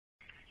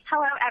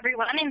Hello,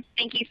 everyone, and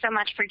thank you so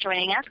much for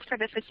joining us for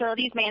the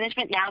Facilities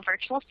Management Now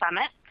Virtual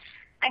Summit.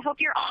 I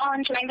hope you're all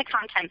enjoying the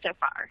content so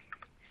far.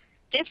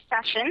 This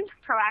session,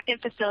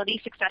 Proactive Facility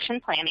Succession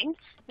Planning,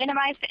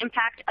 Minimize the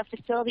Impact of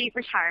Facility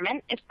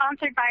Retirement, is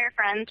sponsored by our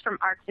friends from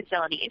ARC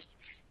Facilities.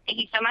 Thank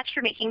you so much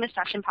for making this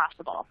session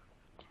possible.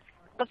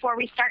 Before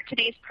we start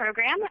today's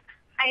program,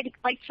 I'd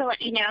like to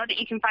let you know that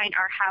you can find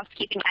our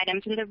housekeeping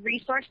items in the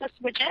Resources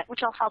widget,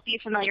 which will help you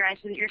familiarize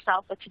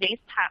yourself with today's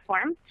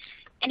platform.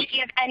 And if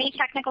you have any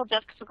technical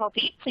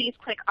difficulty, please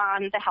click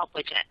on the Help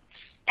widget.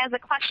 It has a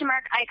question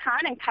mark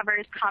icon and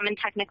covers common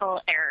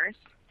technical errors.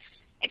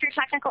 If your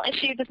technical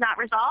issue does not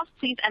resolve,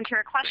 please enter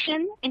a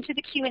question into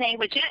the Q&A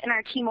widget, and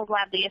our team will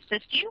gladly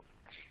assist you.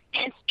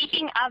 And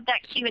speaking of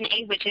that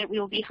Q&A widget,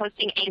 we will be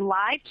hosting a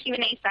live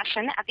Q&A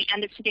session at the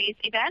end of today's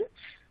event.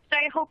 So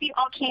I hope you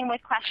all came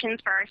with questions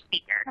for our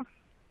speaker.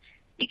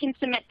 You can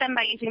submit them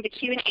by using the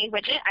Q&A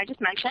widget I just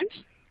mentioned.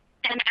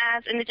 And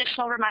as an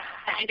additional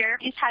reminder,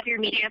 please have your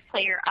media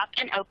player up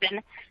and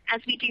open, as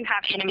we do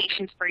have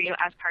animations for you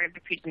as part of the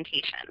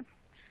presentation.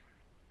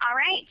 All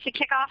right, to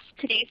kick off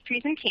today's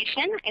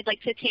presentation, I'd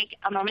like to take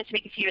a moment to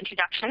make a few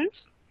introductions.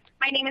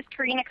 My name is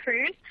Karina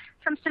Cruz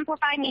from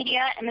Simplify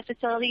Media and the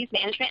Facilities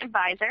Management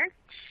Advisor,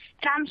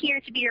 and I'm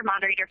here to be your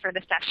moderator for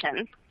the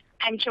session.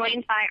 I'm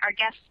joined by our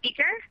guest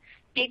speaker,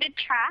 David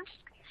Trask.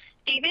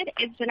 David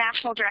is the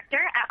National Director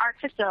at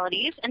ARC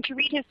Facilities, and to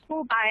read his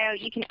full bio,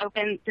 you can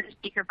open the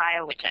speaker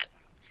bio widget.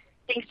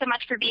 Thanks so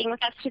much for being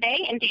with us today,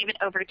 and David,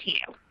 over to you.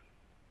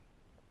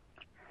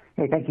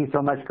 Hey, thank you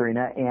so much,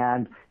 Karina,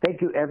 and thank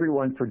you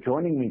everyone for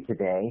joining me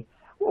today.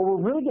 What we're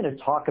really going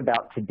to talk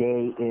about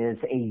today is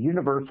a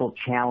universal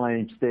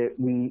challenge that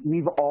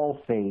we've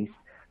all faced,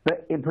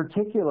 but in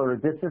particular,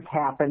 this has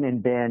happened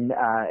and been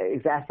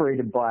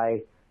exacerbated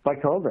by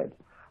COVID.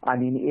 I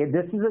mean,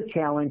 this is a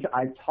challenge.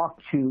 I've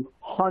talked to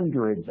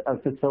hundreds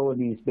of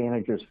facilities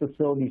managers,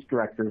 facilities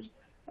directors,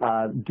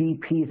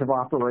 DPs of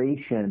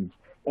operations,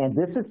 and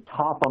this is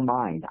top of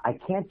mind. I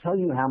can't tell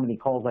you how many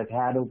calls I've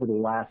had over the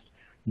last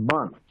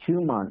month,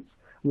 2 months,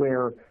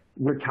 where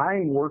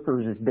retiring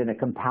workers has been a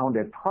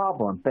compounded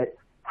problem. But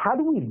how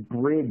do we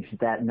bridge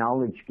that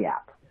knowledge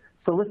gap?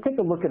 So let's take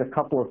a look at a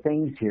couple of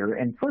things here.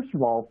 And first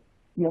of all,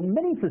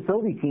 many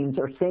facility teams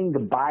are saying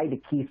goodbye to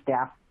key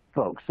staff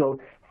folks. So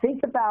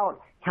think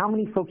about how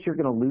many folks you're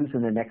going to lose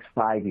in the next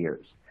 5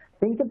 years.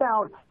 Think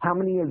about how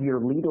many of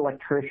your lead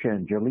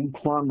electricians, your lead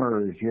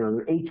plumbers,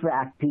 your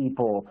HVAC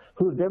people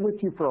who have been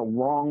with you for a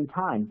long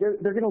time, they're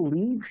going to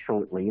leave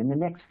shortly in the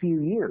next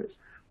few years.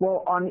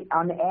 Well,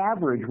 on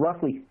average,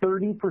 roughly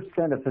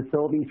 30% of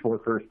facilities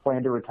workers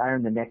plan to retire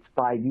in the next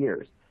 5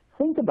 years.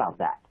 Think about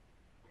that.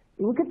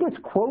 Look at this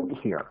quote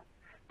here.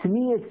 To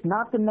me, it's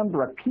not the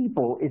number of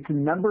people, it's the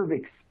number of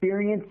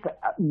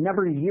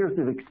years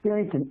of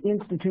experience and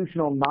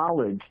institutional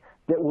knowledge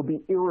that will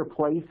be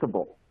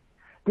irreplaceable.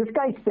 This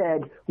guy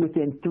said,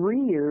 within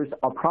 3 years,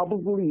 I'll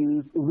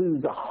probably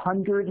lose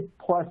 100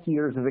 plus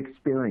years of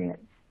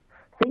experience.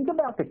 Think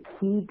about the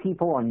key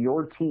people on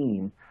your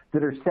team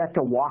that are set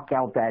to walk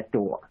out that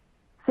door.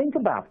 Think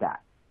about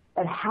that.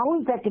 And how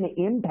is that going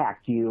to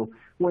impact you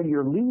when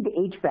your lead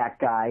HVAC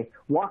guy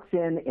walks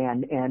in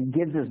and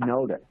gives his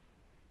notice?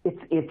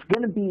 It's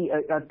going to be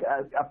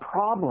a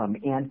problem.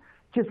 And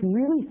just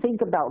really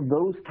think about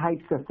those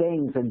types of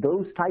things and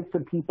those types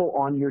of people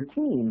on your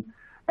team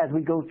as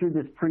we go through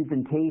this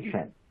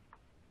presentation.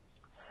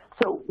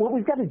 So what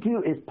we've got to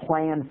do is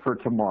plan for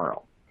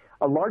tomorrow.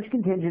 A large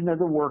contingent of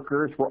the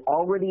workers were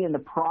already in the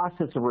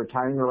process of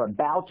retiring or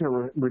about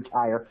to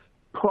retire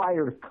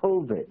prior to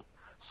COVID.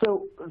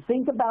 So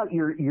think about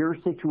your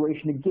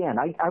situation again.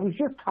 I was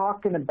just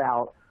talking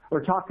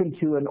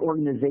to an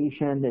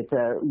organization that's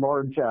a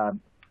large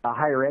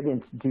higher ed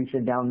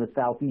institution down in the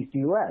southeast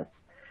U.S.,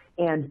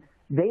 and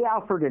they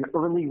offered an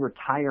early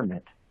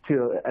retirement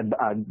to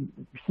a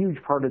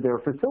huge part of their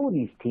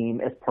facilities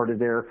team as part of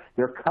their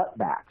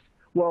cutbacks.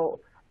 Well,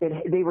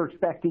 they were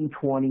expecting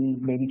 20,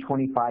 maybe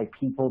 25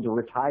 people to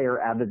retire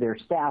out of their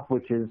staff,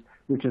 which is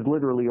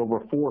literally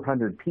over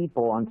 400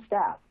 people on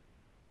staff.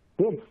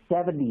 They had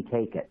 70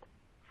 take it.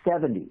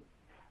 70.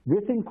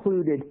 This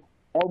included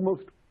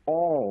almost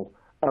all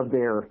of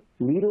their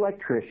lead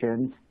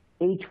electricians,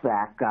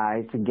 HVAC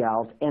guys and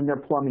gals, and their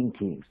plumbing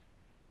teams.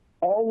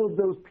 All of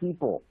those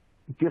people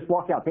just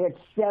walked out. They had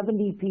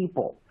 70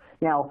 people.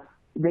 Now,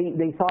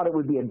 they thought it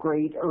would be a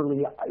great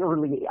early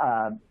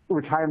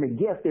retirement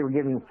gift. They were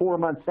giving 4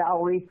 months'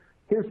 salary.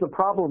 Here's the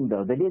problem,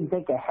 though. They didn't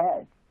think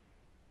ahead.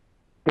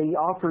 They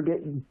offered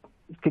it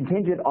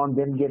contingent on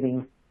them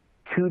giving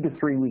 2 to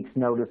 3 weeks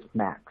notice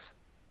max.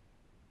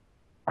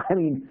 I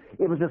mean,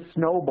 it was a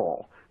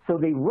snowball. So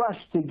they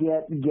rushed to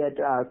get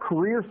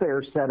career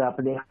fairs set up,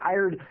 and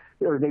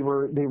they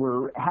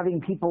were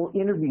having people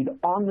interviewed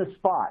on the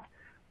spot.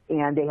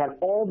 And they had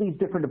all these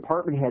different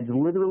department heads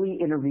literally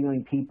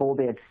interviewing people.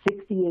 They had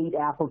 68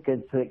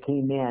 applicants that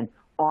came in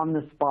on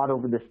the spot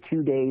over this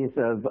 2 days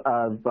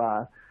of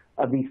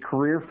these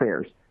career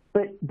fairs.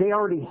 But they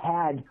already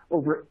had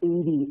over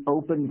 80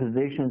 open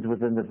positions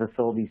within the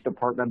facilities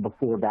department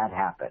before that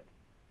happened.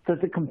 So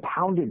it's a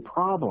compounded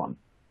problem.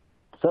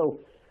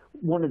 So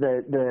one of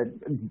the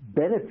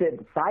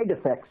side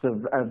effects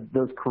of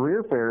those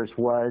career fairs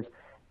was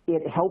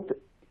it helped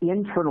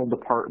internal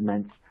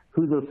departments,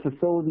 who those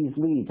facilities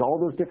leads, all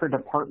those different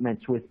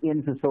departments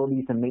within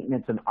facilities and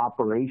maintenance and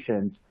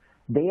operations,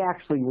 they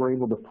actually were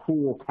able to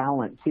pool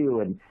talent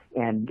too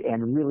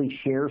and really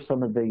share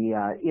some of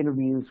the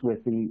interviews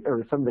with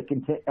some of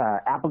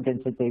the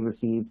applicants that they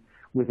received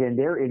within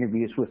their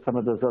interviews with some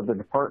of those other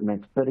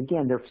departments. But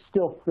again, they're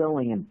still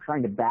filling and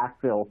trying to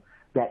backfill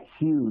that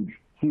huge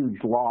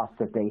loss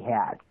that they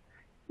had.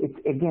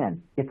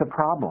 It's a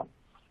problem.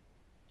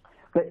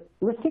 But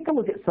let's take a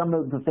look at some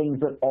of the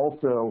things that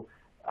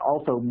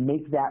also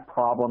make that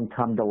problem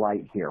come to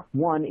light here.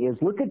 One is,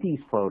 look at these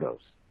photos.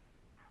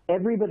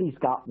 Everybody's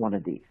got one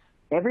of these.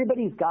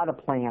 Everybody's got a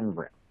plan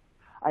room.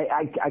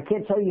 I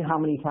can't tell you how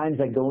many times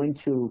I go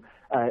into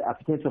a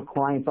potential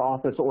client's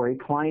office or a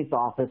client's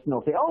office and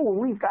they'll say, oh, well,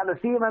 we've got a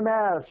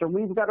CMMS, or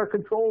we've got our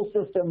control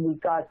system, we've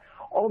got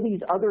all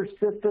these other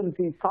systems,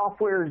 these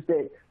softwares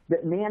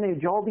that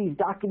manage all these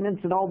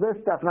documents and all this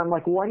stuff. And I'm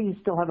like, why do you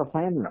still have a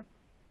plan room?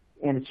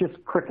 And it's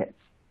just crickets.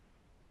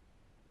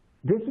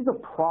 This is a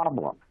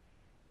problem.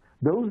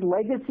 Those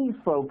legacy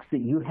folks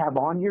that you have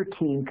on your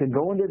team could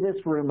go into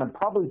this room and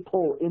probably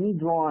pull any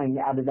drawing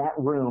out of that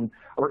room,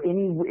 or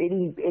any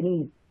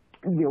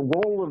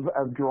roll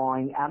of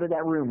drawing out of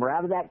that room or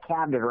out of that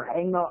cabinet, or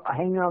hang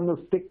on those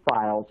stick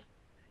files,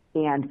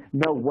 and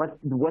know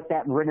what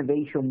that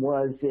renovation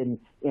was in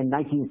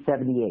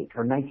 1978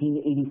 or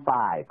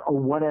 1985 or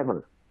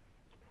whatever.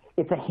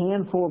 It's a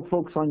handful of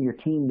folks on your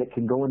team that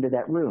can go into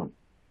that room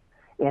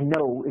and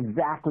know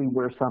exactly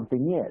where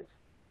something is.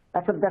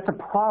 That's a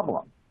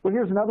problem. Well,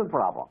 here's another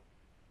problem.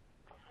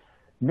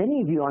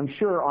 Many of you, I'm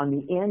sure, on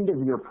the end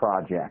of your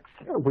projects,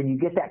 when you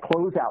get that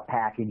closeout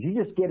package,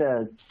 you just get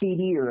a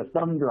CD or a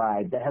thumb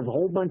drive that has a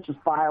whole bunch of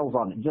files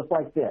on it, just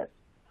like this.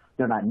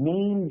 They're not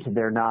named,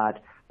 they're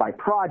not by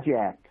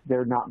project,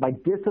 they're not by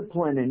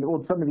discipline, and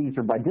well, some of these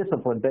are by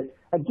discipline, but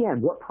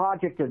again, what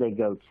project do they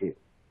go to?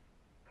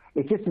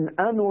 It's just an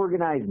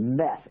unorganized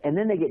mess, and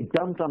then they get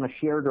dumped on a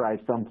share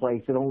drive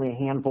someplace that only a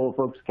handful of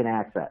folks can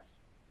access.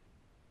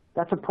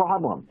 That's a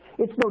problem.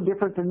 It's no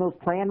different than those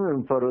plan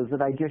room photos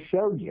that I just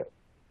showed you.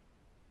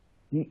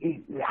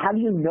 How do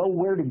you know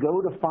where to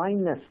go to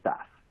find this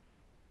stuff?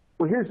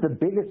 Well, here's the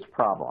biggest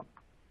problem.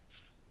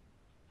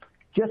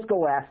 Just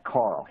go ask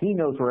Carl. He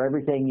knows where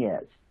everything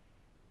is.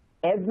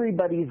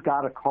 Everybody's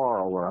got a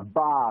Carl or a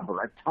Bob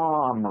or a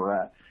Tom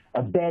or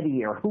a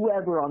Betty or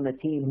whoever on the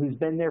team who's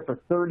been there for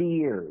 30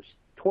 years,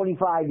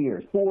 25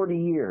 years, 40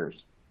 years.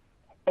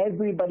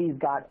 Everybody's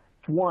got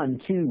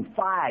 1, 2,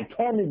 5,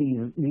 10 of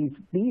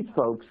these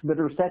folks that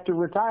are set to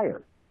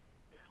retire.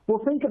 Well,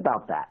 think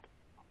about that.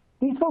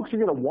 These folks are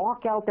going to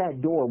walk out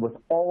that door with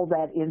all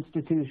that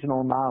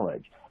institutional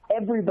knowledge.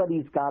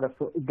 Everybody's got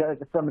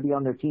somebody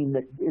on their team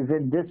that is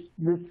in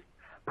this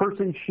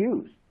person's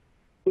shoes.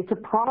 It's a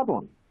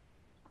problem.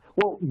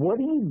 Well, what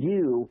do you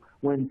do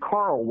when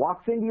Carl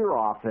walks into your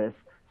office,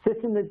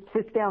 sits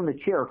down in the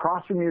chair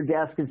across from your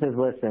desk and says,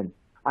 listen,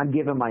 I'm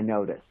giving my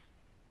notice?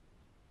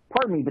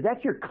 Pardon me, but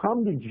that's your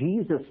come to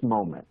Jesus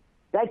moment.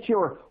 That's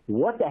your,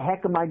 what the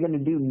heck am I going to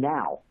do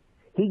now?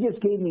 He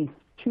just gave me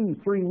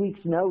 2-3 weeks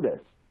notice.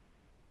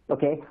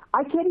 Okay?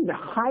 I can't even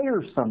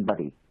hire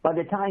somebody by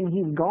the time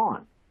he's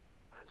gone.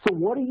 So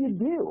what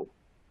do?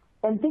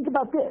 And think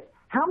about this.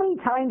 How many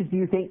times do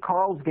you think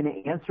Carl's going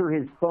to answer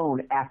his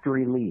phone after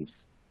he leaves?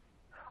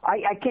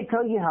 I can't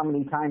tell you how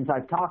many times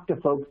I've talked to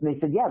folks and they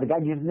said, yeah, the guy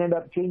just ended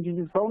up changing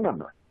his phone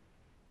number.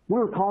 We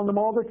were calling him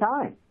all the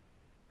time.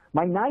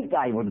 My night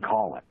guy would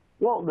call him.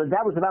 Well,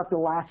 that was about the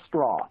last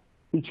straw.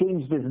 He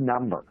changed his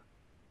number.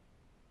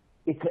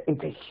 It's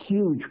a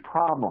huge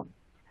problem.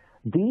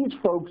 These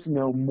folks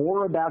know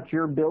more about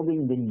your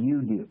building than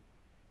you do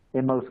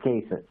in most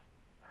cases.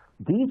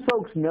 These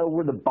folks know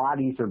where the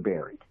bodies are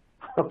buried,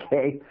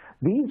 okay?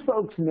 These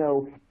folks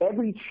know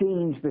every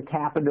change that's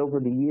happened over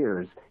the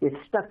years. It's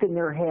stuck in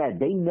their head.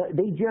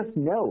 They just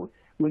know.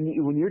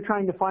 When you're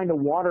trying to find a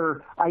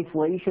water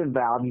isolation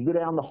valve, you go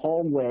down the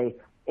hallway,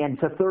 and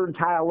it's a third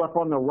tile up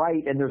on the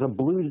right, and there's a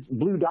blue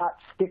dot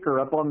sticker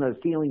up on the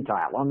ceiling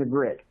tile, on the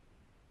grid,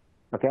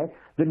 okay?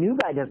 The new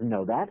guy doesn't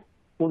know that.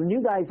 Well, the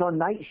new guy's on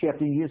night shift,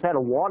 and you just had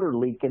a water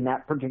leak in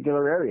that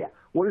particular area.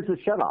 Where's the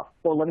shutoff?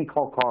 Well, let me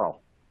call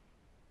Carl.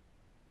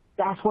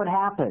 That's what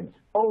happens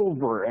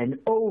over and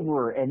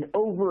over and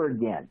over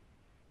again.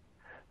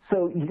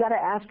 So you got to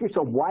ask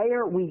yourself, why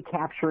aren't we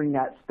capturing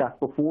that stuff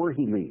before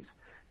he leaves?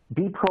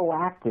 Be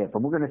proactive,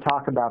 and we're going to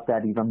talk about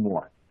that even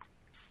more.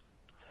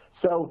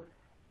 So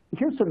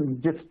here's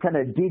some just kind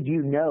of did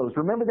you knows.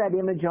 Remember that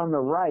image on the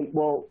right?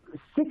 Well,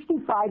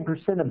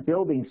 65% of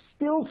buildings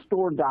still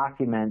store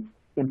documents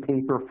in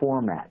paper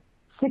format.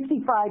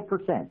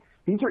 65%.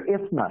 These are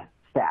IFMA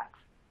stats.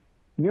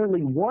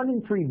 Nearly 1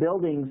 in 3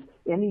 buildings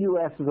in the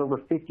U.S. is over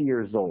 50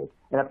 years old,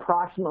 and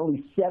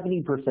approximately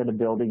 70% of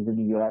buildings in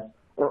the U.S.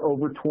 are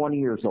over 20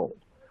 years old.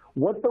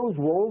 What those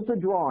rolls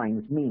of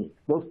drawings mean,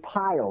 those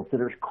piles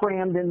that are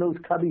crammed in those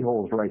cubby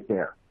holes right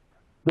there,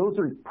 Those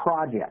are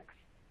projects.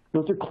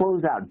 Those are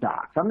closeout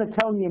docs. I'm not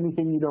telling you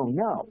anything you don't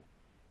know.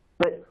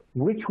 But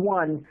which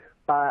one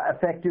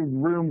affected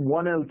room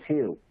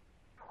 102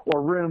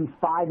 or room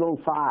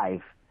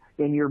 505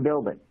 in your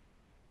building?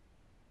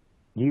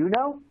 Do you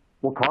know?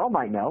 Well, Carl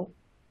might know.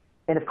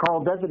 And if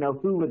Carl doesn't know,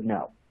 who would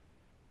know?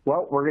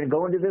 Well, we're going to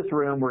go into this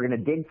room. We're going to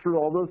dig through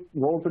all those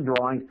rolls of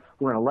drawings.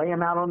 We're going to lay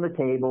them out on the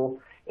table,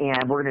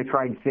 and we're going to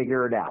try and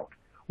figure it out.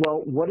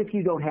 Well, what if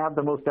you don't have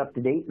the most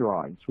up-to-date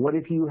drawings? What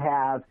if you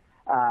have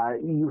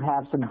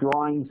some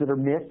drawings that are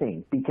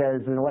missing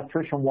because an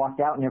electrician walked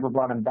out and never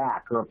brought them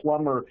back, or a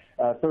plumber,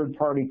 a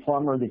third-party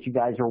plumber that you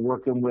guys are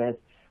working with,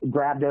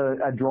 grabbed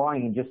a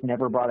drawing and just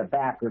never brought it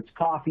back, or it's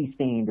coffee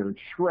stained, or it's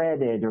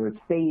shredded, or it's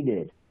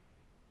faded.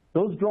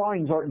 Those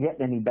drawings aren't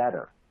getting any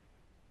better.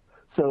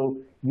 So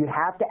you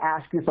have to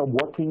ask yourself,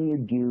 what can you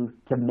do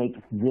to make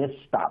this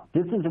stop?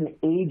 This is an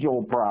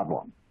age-old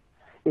problem.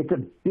 It's a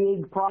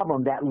big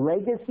problem. That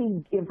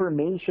legacy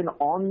information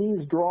on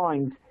these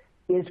drawings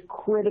is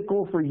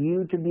critical for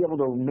you to be able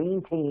to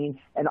maintain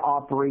and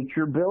operate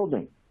your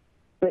building.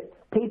 But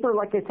paper,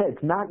 like I said,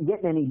 it's not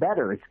getting any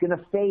better. It's going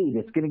to fade.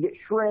 It's going to get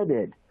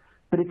shredded.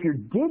 But if you're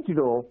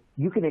digital,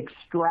 you can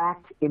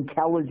extract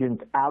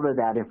intelligence out of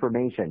that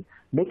information.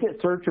 Make it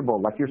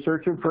searchable, like you're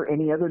searching for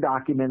any other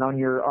document on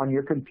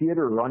your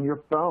computer or on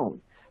your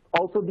phone.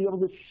 Also be able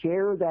to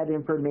share that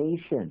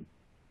information.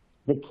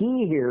 The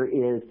key here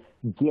is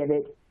get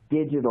it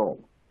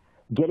digital.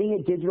 Getting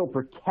it digital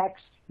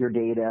protects your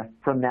data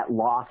from that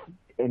loss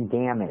and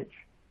damage.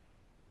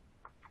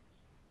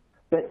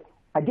 But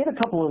I did a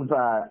couple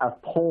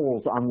of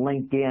polls on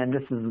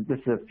LinkedIn. This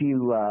is a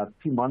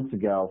few months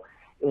ago,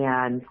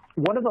 and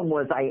one of them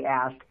was I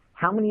asked,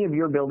 how many of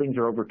your buildings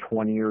are over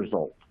 20 years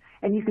old?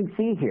 And you can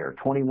see here,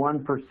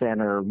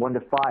 21% or 1 to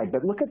 5.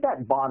 But look at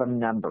that bottom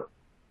number.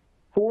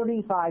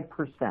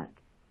 45%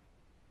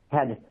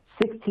 had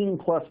 16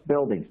 plus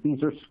buildings.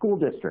 These are school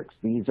districts.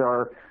 These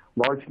are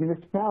large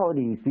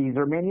municipalities. These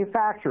are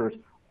manufacturers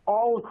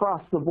all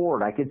across the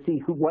board. I could see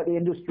what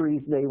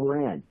industries they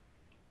were in.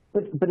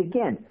 But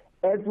again,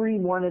 every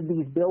one of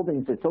these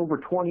buildings that's over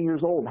 20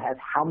 years old has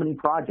how many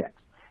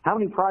projects? How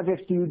many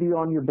projects do you do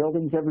on your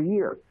buildings every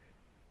year?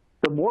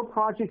 The more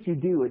projects you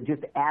do, it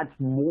just adds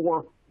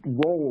more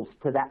rolls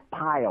to that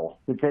pile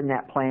that's in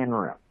that plan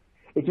room.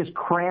 It's just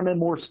cramming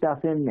more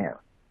stuff in there.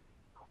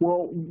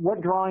 Well,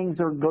 what drawings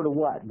go to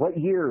what? What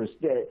years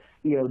did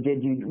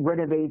you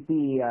renovate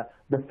the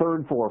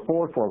third floor,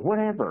 fourth floor,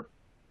 whatever?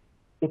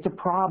 It's a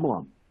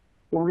problem.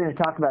 What we're going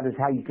to talk about is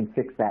how you can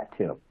fix that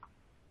too.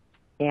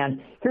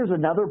 And here's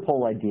another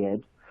poll I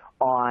did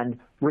on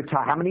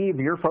how many of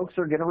your folks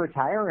are going to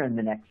retire in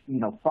the next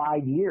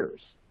 5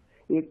 years.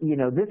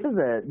 This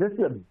is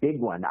a big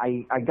one.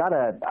 I got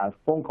a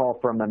phone call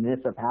from a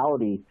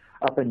municipality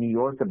up in New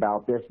York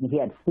about this, and he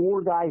had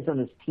 4 guys on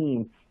his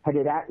team.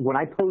 When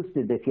I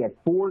posted this, he had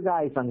 4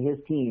 guys on his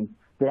team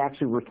that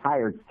actually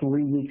retired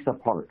 3 weeks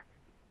apart.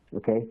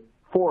 Okay,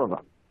 4 of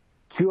them.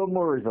 2 of them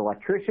were his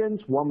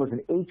electricians. 1 was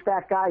an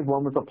HVAC guy.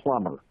 1 was a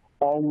plumber.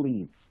 All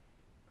leads.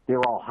 They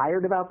were all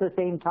hired about the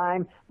same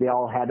time. They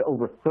all had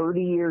over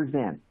 30 years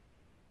in.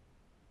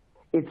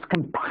 It's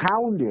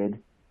compounded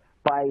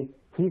by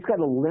he's got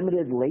a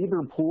limited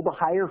labor pool to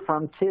hire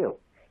from too.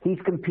 He's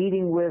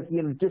competing with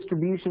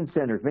distribution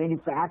centers,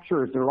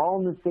 manufacturers. They're all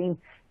in the same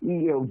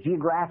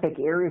geographic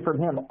area from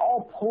him,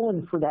 all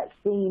pulling for that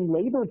same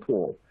labor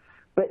pool.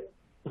 But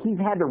he's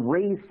had to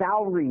raise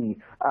salary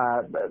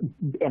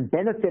and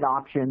benefit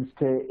options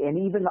and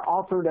even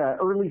offered an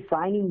early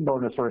signing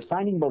bonus or a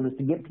signing bonus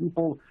to get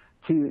people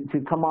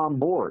to come on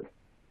board.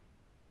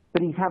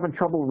 But he's having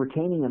trouble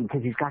retaining them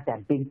because he's got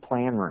that big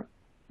plan room,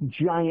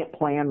 giant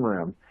plan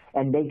room.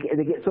 And they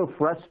get so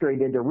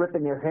frustrated, they're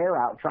ripping their hair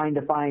out trying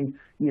to find,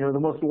 the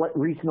most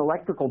recent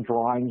electrical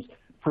drawings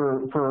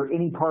for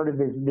any part of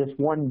this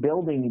one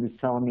building he was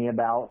telling me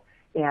about.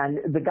 And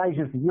the guy's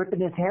just ripping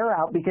his hair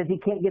out because he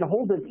can't get a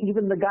hold of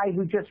even the guy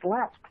who just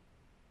left.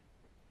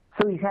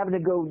 So he's having to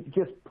go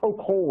just poke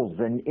holes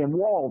in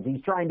walls.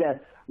 He's trying to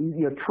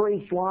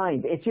trace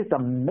lines. It's just a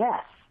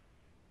mess.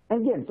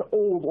 And again, it's an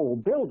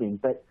old building,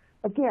 but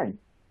again,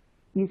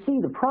 you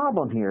see the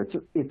problem here.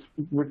 It's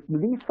when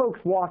these folks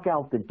walk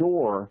out the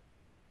door,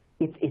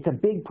 it's a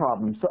big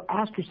problem. So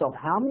ask yourself,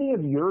 how many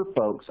of your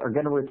folks are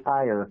going to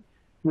retire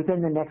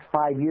within the next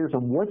 5 years,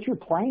 and what's your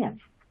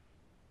plan?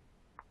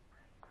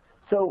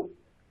 So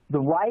the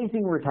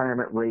rising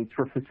retirement rates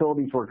for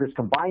facilities workers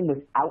combined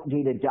with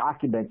outdated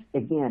documents,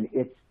 again,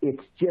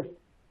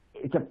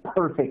 it's a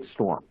perfect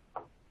storm.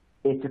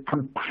 It's a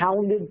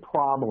compounded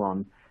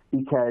problem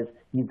because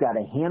you've got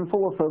a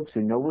handful of folks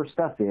who know where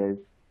stuff is,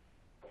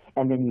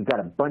 and then you've got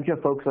a bunch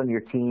of folks on your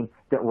team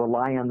that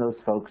rely on those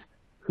folks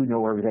who know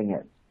where everything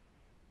is.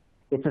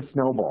 It's a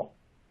snowball,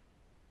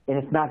 and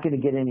it's not going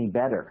to get any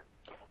better.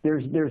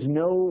 There's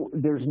no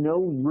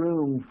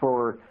room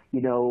for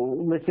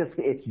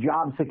it's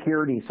job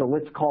security. So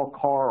let's call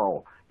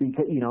Carl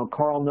because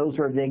Carl knows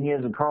where everything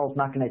is, and Carl's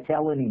not going to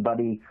tell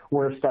anybody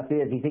where stuff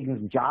is. He thinks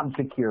it's job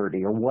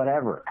security or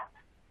whatever.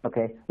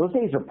 Okay, those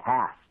days are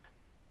past.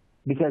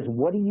 Because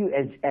what do you,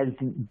 as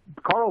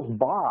Carl's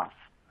boss,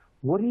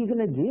 what are you going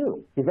to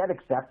do? Is that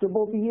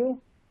acceptable to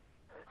you?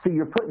 So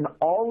you're putting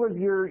all of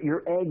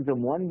your eggs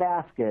in one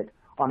basket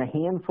on a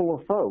handful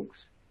of folks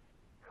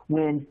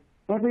when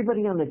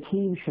everybody on the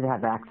team should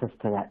have access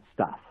to that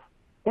stuff.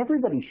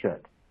 Everybody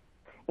should.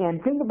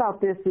 And think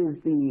about this as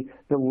the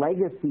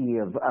legacy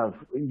of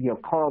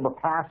Carl, to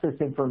pass this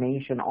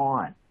information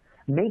on.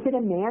 Make it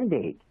a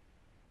mandate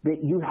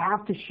that you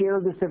have to share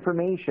this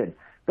information.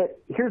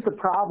 But here's the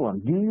problem.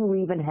 Do you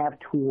even have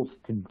tools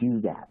to do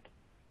that?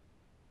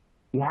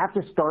 You have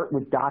to start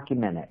with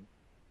documenting.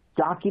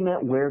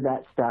 Document where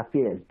that stuff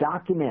is.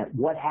 Document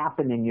what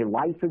happened in your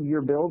life of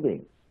your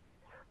buildings.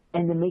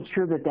 And then make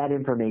sure that that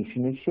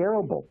information is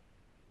shareable.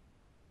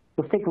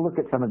 Let's take a look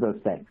at some of those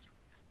things.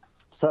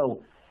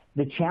 So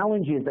the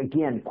challenge is,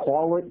 again,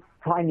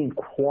 finding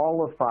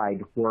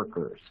qualified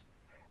workers.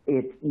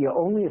 It's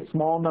only a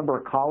small number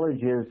of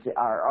colleges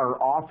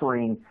are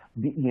offering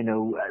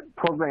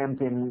programs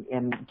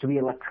to be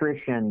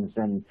electricians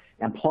and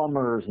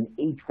plumbers and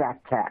HVAC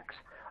techs.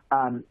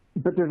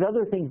 But there's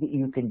other things that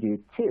you can do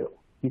too.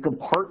 You can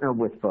partner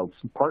with folks,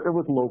 partner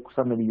with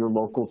some of your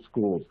local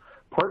schools,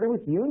 partner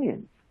with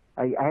unions.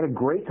 I had a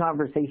great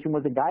conversation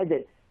with a guy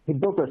that he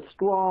built a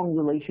strong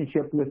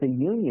relationship with a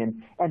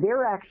union, and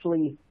they're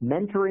actually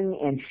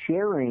mentoring and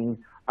sharing.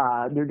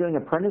 They're doing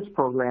apprentice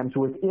programs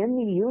within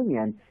the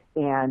union,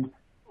 and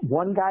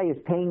one guy is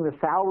paying the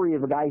salary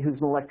of a guy who's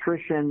an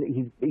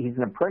electrician. He's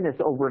an apprentice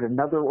over at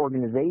another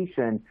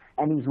organization,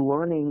 and he's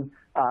learning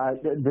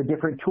the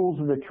different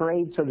tools of the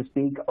trade, so to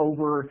speak,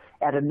 over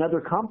at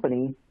another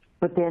company.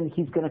 But then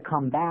he's going to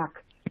come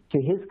back to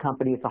his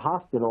company at the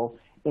hospital,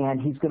 and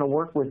he's going to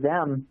work with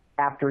them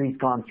after he's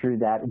gone through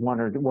that one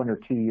or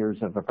 2 years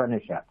of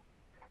apprenticeship.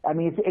 I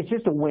mean, it's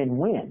just a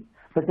win-win.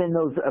 But then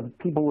those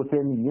people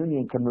within the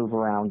union can move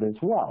around as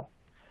well.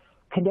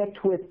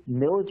 Connect with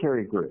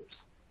military groups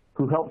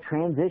who help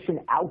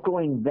transition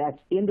outgoing vets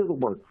into the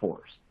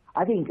workforce.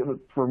 I think,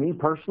 for me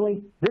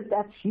personally,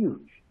 that's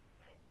huge.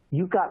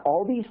 You've got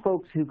all these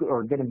folks who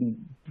are going to be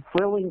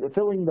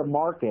filling the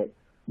market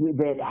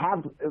that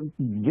have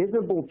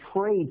visible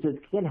trades that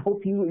can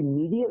help you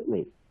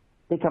immediately.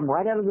 They come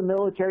right out of the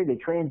military, they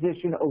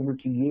transition over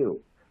to you.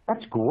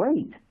 That's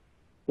great.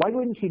 Why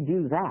wouldn't you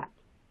do that?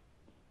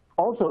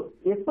 Also,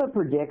 IFMA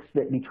predicts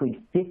that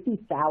between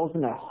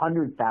 50,000 and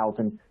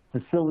 100,000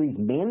 facilities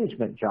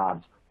management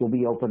jobs will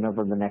be open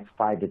over the next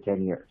 5 to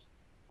 10 years.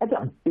 That's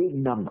a big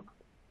number.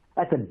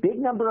 That's a big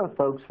number of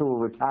folks who are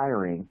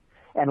retiring,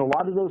 and a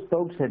lot of those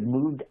folks had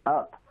moved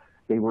up.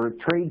 They were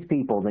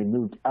tradespeople. They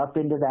moved up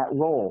into that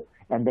role,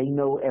 and they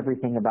know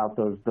everything about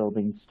those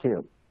buildings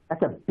too.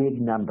 That's a big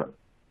number.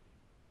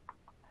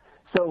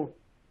 So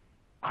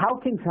how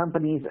can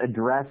companies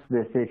address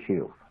this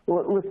issue?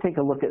 Well, let's take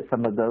a look at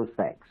some of those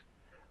things.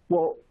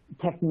 Well,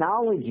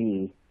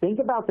 technology, think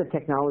about the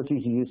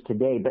technologies you use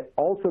today, but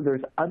also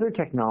there's other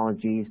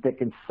technologies that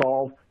can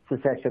solve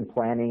succession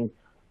planning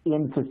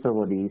in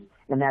facilities,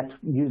 and that's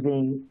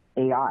using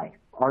AI,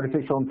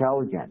 artificial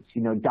intelligence.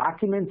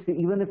 Documents,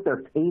 even if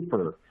they're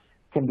paper,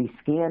 can be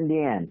scanned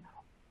in,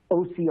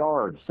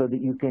 OCR'd, so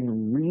that you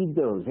can read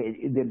those.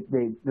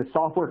 The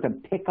software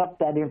can pick up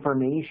that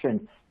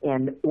information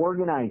and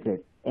organize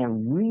it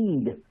and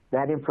read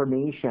that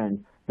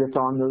information that's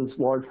on those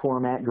large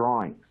format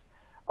drawings.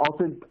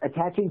 Also,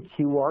 attaching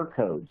QR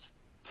codes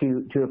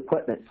to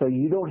equipment, so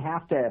you don't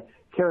have to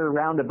carry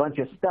around a bunch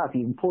of stuff.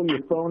 You can pull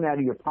your phone out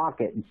of your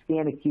pocket and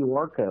scan a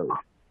QR code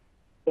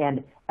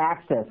and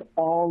access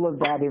all of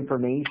that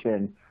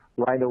information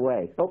right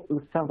away. Oh,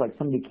 it sounds like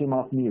somebody came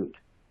off mute.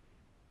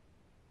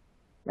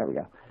 There we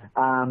go.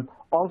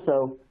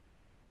 Also,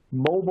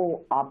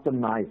 mobile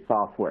optimized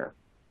software.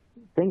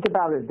 Think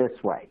about it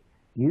this way.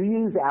 You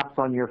use apps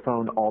on your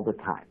phone all the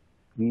time.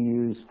 You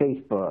use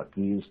Facebook,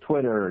 you use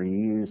Twitter, you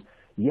use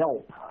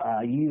Yelp,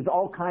 you use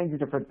all kinds of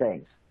different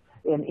things.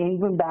 And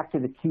even back to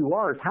the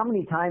QRs, how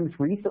many times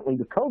recently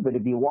with COVID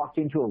have you walked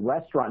into a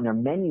restaurant and their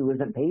menu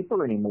isn't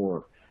paper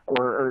anymore,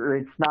 or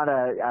it's not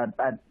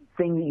a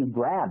thing that you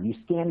grab? You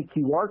scan a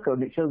QR code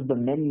and it shows the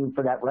menu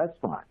for that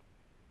restaurant.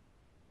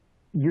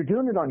 You're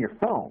doing it on your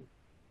phone.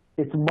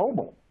 It's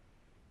mobile.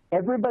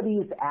 Everybody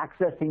is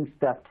accessing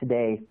stuff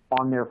today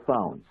on their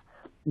phones.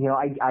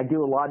 I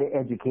do a lot of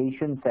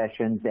education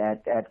sessions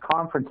at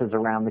conferences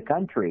around the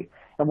country.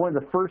 And one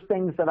of the first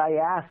things that I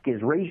ask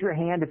is raise your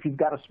hand if you've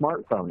got a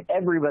smartphone.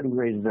 Everybody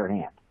raises their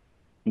hand.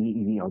 The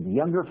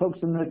younger folks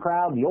in the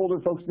crowd, the older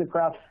folks in the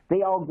crowd,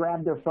 they all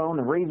grab their phone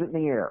and raise it in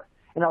the air.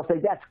 And I'll say,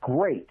 that's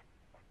great.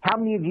 How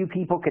many of you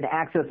people can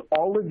access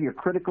all of your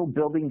critical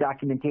building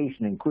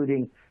documentation,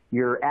 including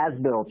your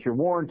as-built, your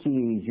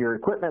warranties, your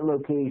equipment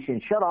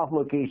locations, shut-off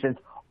locations,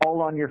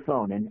 all on your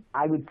phone? And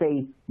I would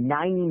say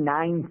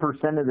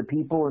 99% of the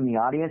people in the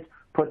audience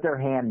put their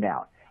hand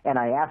down. And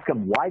I ask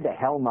them, why the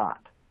hell not?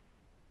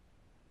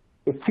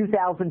 It's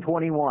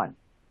 2021.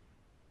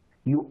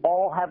 You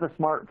all have a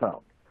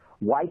smartphone.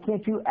 Why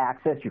can't you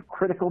access your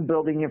critical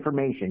building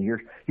information,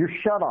 your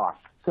shut-offs?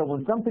 So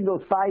when something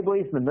goes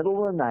sideways in the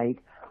middle of the night,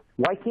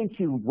 Why can't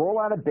you roll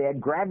out of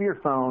bed, grab your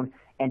phone,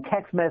 and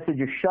text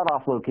message a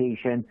shutoff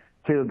location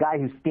to a guy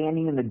who's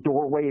standing in the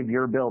doorway of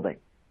your building?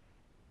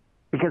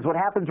 Because what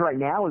happens right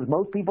now is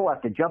most people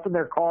have to jump in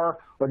their car,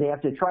 or they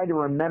have to try to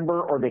remember,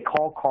 or they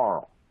call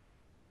Carl.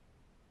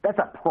 That's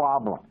a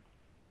problem.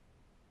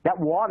 That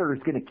water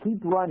is going to keep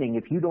running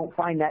if you don't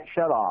find that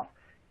shutoff.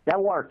 That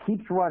water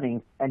keeps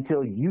running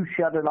until you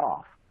shut it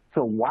off.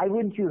 So why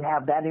wouldn't you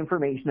have that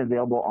information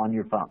available on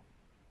your phone?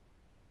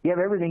 You have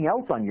everything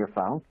else on your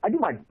phone. I do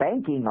my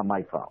banking on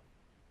my phone.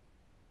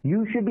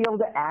 You should be able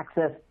to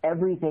access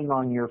everything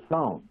on your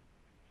phone.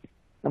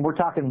 And we're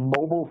talking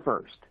mobile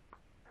first.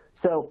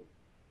 So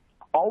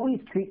always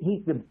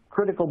keep the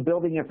critical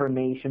building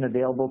information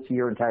available to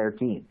your entire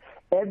team.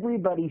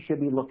 Everybody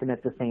should be looking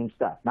at the same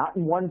stuff, not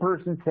in one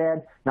person's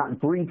head, not in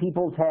three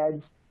people's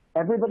heads.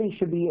 Everybody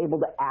should be able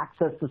to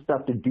access the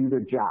stuff to do their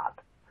job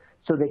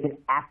so they can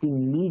act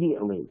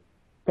immediately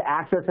to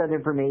access that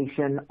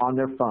information on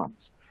their phones.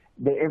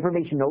 The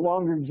information no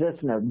longer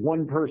exists in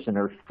one person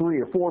or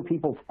three or four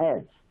people's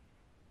heads,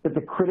 but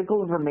the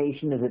critical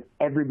information is at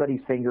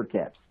everybody's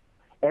fingertips.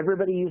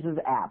 Everybody uses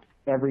apps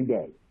every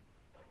day.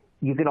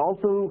 You can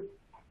also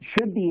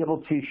should be able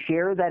to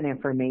share that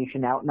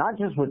information out, not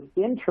just with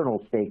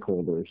internal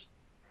stakeholders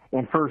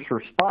and first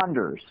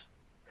responders,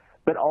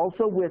 but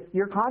also with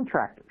your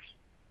contractors,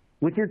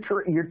 with your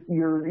trades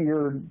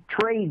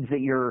that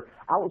you're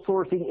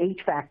outsourcing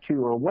HVAC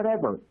to or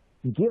whatever.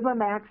 Give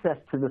them access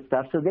to the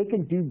stuff so they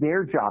can do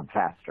their job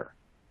faster.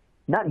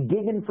 Not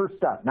digging for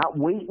stuff, not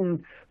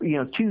waiting,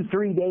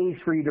 2-3 days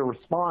for you to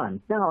respond.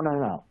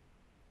 No.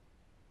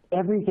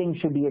 Everything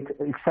should be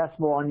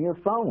accessible on your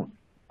phone,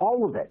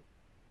 all of it.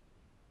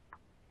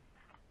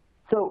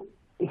 So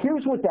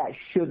here's what that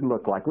should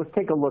look like. Let's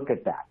take a look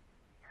at that.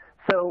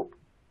 So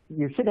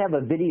you should have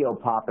a video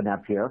popping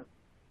up here.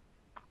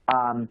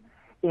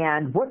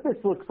 And what this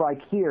looks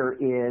like here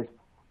is,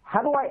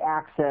 how do I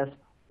access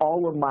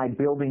all of my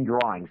building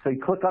drawings? So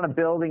you click on a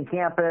building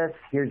campus,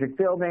 here's your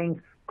building,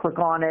 click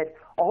on it.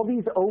 All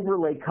these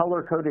overlay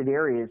color-coded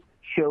areas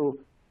show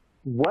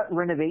what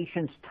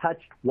renovations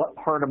touched what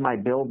part of my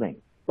building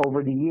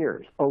over the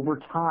years, over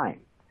time.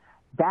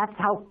 That's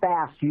how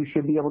fast you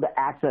should be able to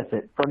access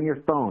it from your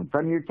phone,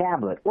 from your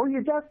tablet, or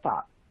your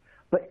desktop.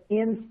 But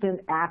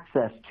instant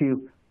access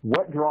to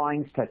what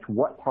drawings touch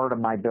what part of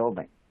my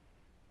building.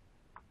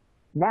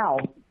 Now,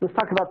 let's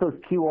talk about those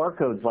QR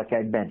codes like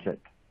I mentioned.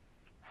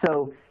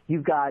 So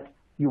you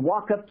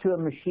walk up to a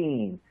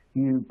machine,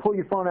 you pull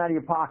your phone out of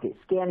your pocket,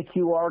 scan a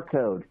QR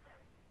code,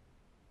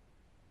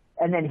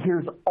 and then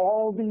here's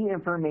all the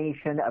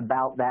information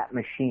about that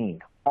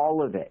machine,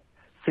 all of it.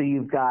 So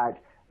you've got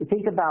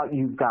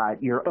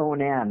your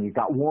O&M, you've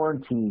got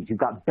warranties, you've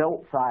got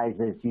belt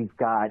sizes, you've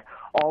got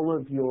all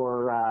of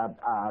your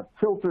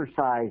filter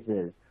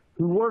sizes,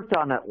 who worked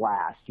on it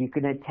last. You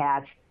can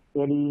attach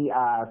any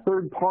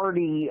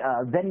third-party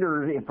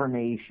vendor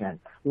information,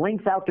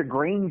 links out to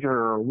Grainger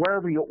or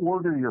wherever you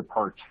order your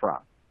parts from.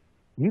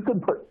 You can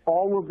put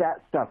all of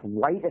that stuff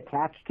right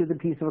attached to the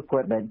piece of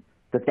equipment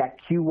that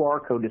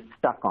QR code is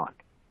stuck on.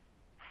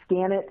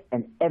 Scan it,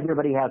 and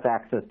everybody has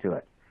access to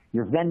it.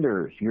 Your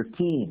vendors, your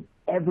team,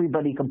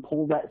 everybody can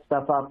pull that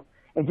stuff up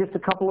in just a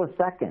couple of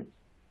seconds.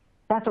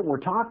 That's what we're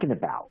talking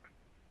about.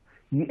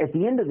 At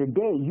the end of the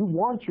day, you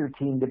want your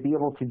team to be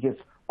able to just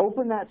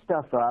open that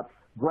stuff up,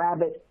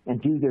 grab it,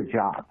 and do their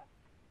job.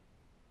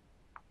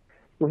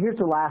 Well, here's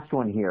the last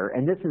one here,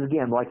 and this is,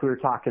 again, like we were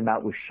talking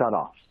about with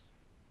shutoffs.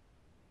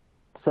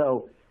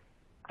 So,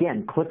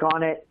 again, click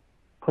on it,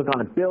 click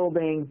on a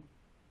building,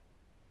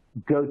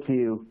 go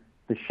to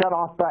the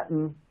shutoff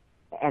button,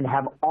 and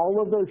have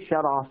all of those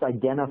shutoffs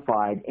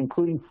identified,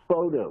 including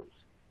photos,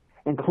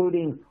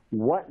 including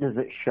what does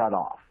it shut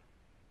off.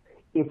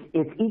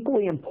 It's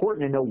equally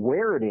important to know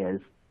where it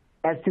is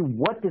as to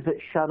what does it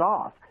shut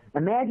off.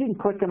 Imagine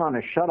clicking on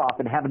a shutoff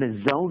and having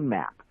a zone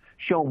map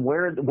showing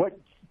what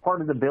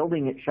part of the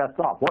building it shuts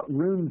off, what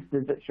rooms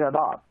does it shut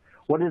off,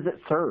 what does it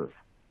serve,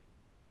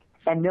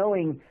 and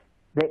knowing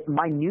that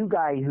my new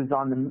guy who's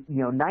on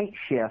the night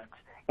shift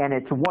and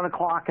it's 1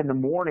 o'clock in the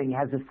morning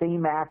has the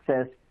same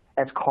access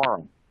as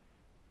Carl.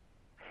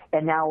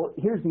 And now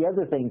here's the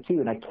other thing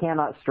too, and I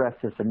cannot stress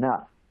this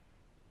enough.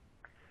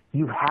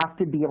 You have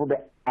to be able to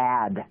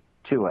add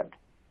to it.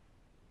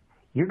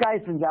 Your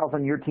guys and gals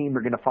on your team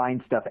are going to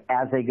find stuff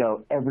as they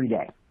go every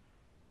day.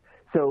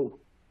 So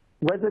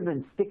rather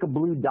than stick a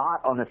blue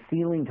dot on a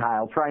ceiling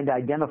tile trying to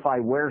identify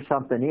where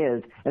something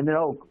is, and then,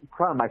 oh,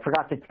 crumb, I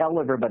forgot to tell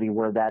everybody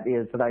where that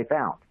is that I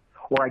found.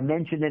 Or I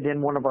mentioned it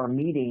in one of our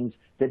meetings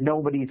that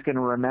nobody's going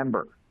to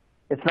remember.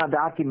 It's not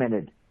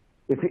documented.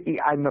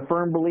 I'm a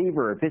firm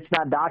believer, if it's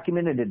not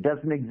documented, it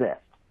doesn't exist.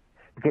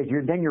 Because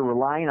then you're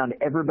relying on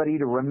everybody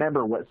to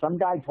remember what some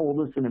guy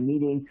told us in a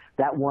meeting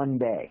that one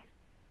day.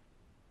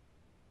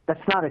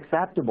 That's not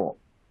acceptable.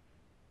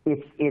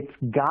 It's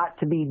got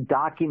to be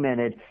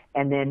documented,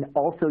 and then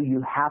also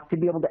you have to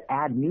be able to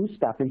add new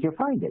stuff as you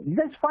find it. You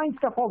guys find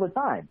stuff all the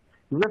time.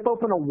 You rip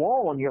open a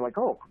wall and you're like,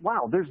 oh,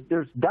 wow,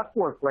 there's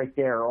ductwork right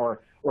there, or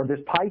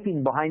there's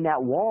piping behind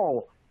that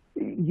wall.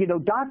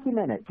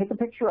 document it. Take a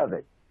picture of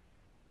it.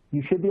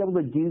 You should be able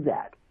to do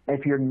that.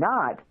 If you're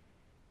not,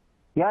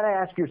 you got to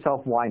ask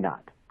yourself why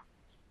not.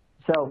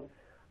 So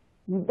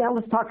now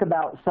let's talk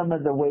about some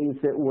of the ways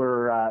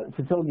that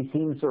facility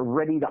teams are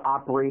ready to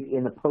operate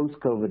in the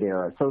post-COVID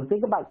era. So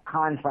think about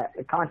contactless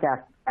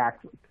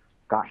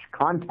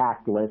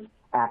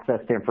access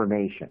to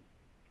information.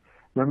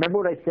 Remember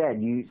what I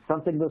said,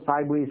 something goes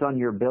sideways on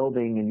your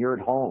building and you're at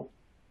home.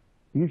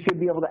 You should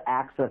be able to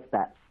access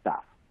that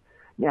stuff.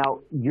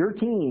 Now, your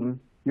team,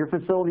 your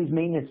facilities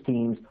maintenance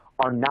teams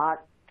are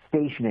not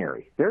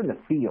stationary. They're in the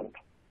field.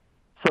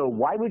 So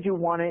why would you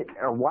want it,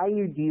 or why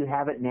do you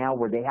have it now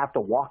where they have to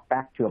walk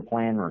back to a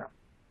plan room?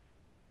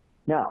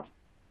 No.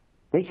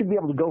 They should be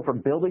able to go from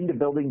building to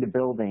building to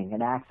building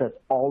and access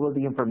all of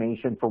the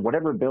information for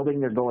whatever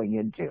building they're going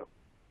into.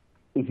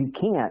 If you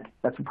can't,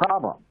 that's a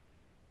problem.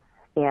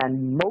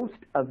 And most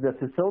of the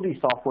facility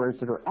softwares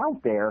that are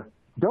out there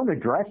don't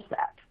address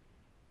that.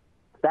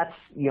 That's,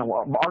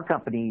 our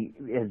company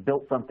has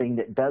built something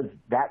that does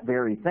that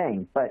very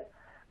thing. But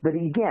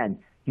again,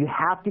 you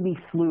have to be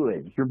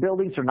fluid. Your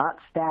buildings are not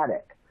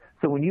static.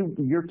 So when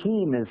your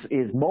team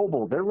is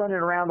mobile, they're running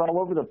around all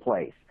over the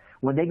place.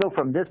 When they go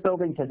from this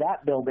building to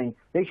that building,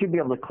 they should be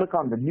able to click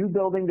on the new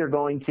building they're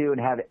going to and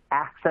have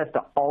access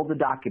to all the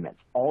documents,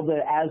 all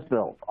the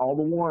as-built, all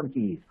the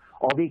warranties,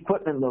 all the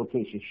equipment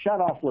locations,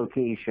 shut-off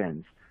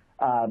locations,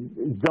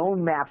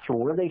 zone maps for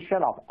where they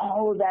shut off,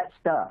 all of that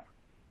stuff.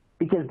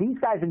 Because these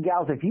guys and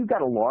gals, if you've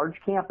got a large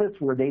campus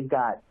where they've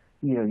got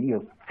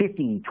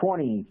 50,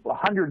 20,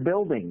 100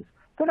 buildings,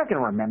 they're not going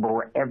to remember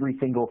where every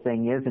single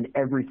thing is in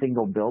every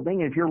single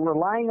building. If you're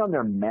relying on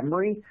their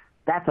memory,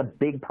 that's a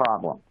big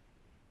problem.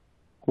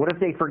 What if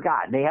they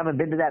forgot? They haven't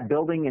been to that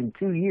building in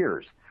 2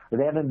 years, or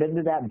they haven't been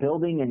to that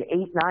building in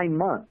 8, 9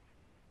 months,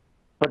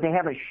 but they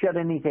haven't shut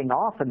anything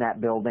off in that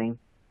building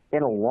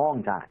in a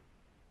long time.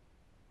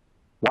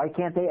 Why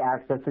can't they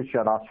access the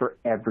shutoffs for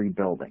every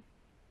building?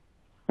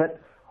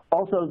 But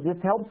also, this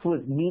helps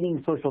with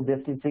meeting social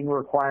distancing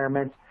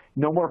requirements.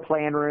 No more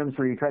plan rooms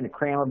where you're trying to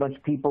cram a bunch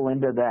of people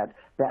into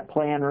that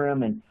plan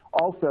room. And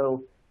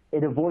also,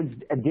 it avoids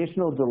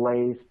additional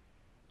delays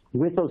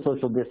with those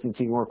social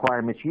distancing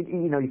requirements.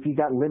 If you've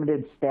got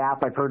limited staff,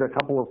 I've heard a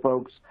couple of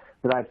folks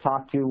that I've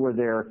talked to where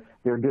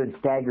they're doing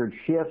staggered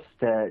shifts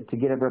to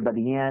get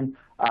everybody in.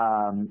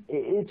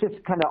 It's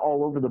just kind of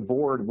all over the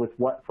board with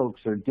what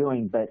folks are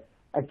doing. But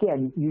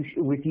again,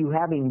 with you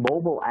having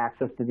mobile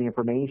access to the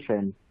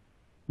information,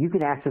 you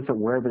can access it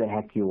wherever the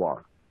heck you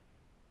are.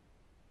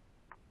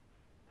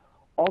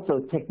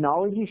 Also,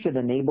 technology should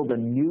enable the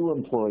new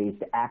employees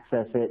to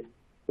access it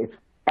as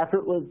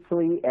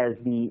effortlessly as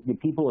the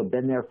people who have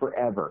been there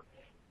forever.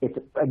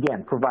 It,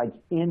 again, provides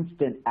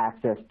instant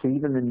access to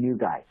even the new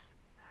guys.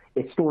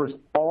 It stores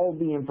all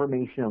the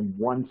information in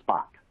one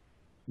spot,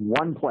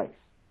 one place.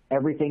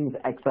 Everything's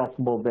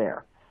accessible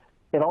there.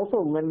 It also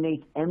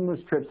eliminates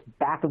endless trips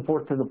back and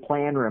forth to the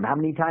plan room. How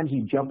many times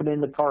you jumping in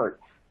the cart,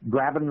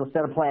 grabbing a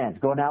set of plans,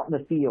 going out in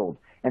the field,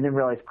 and then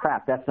realize,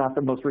 crap, that's not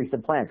the most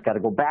recent plan. It's got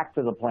to go back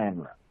to the plan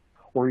room.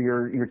 Or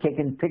you're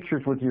taking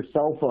pictures with your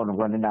cell phone and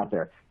running out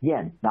there.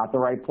 Again, not the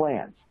right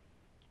plans.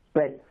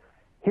 But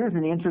here's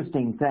an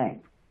interesting thing.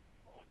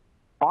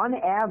 On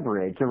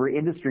average, there were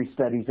industry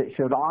studies that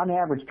showed on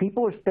average,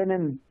 people are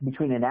spending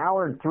between an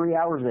hour and 3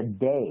 hours a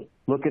day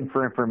looking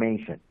for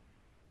information.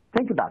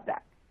 Think about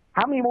that.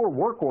 How many more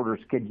work orders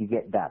could you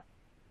get done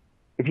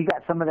if you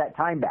got some of that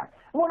time back?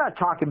 And we're not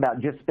talking about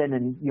just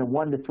spending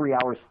 1 to 3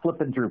 hours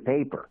flipping through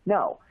paper.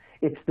 No,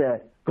 it's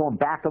the going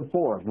back and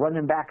forth,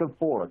 running back and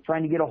forth,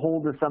 trying to get a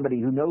hold of somebody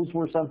who knows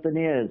where something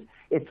is.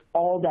 It's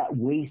all that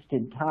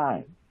wasted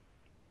time.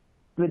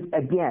 But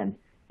again,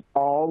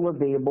 all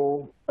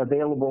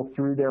available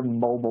through their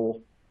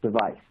mobile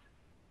device.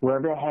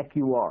 Wherever the heck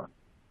you are,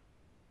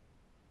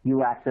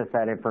 you access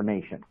that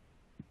information.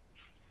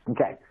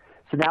 Okay.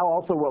 So now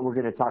also what we're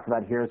going to talk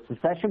about here is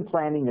succession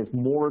planning is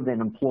more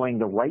than employing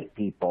the right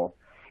people.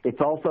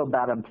 It's also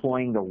about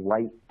employing the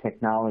right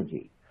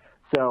technology.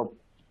 So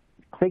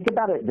think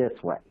about it this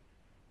way.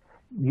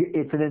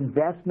 It's an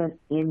investment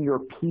in your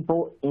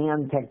people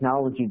and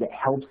technology that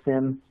helps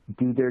them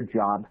do their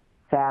job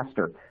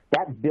faster.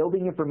 That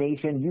building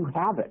information, you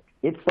have it.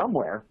 It's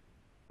somewhere,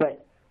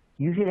 but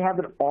you should have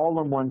it all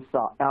in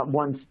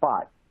one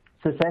spot.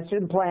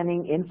 Succession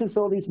planning in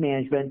facilities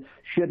management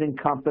should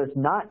encompass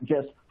not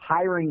just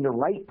hiring the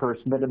right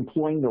person, but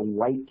employing the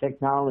right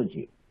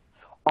technology.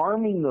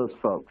 Arming those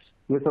folks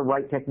with the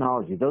right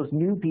technology. Those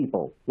new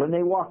people, when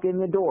they walk in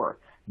the door,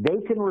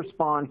 they can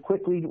respond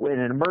quickly in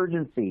an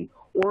emergency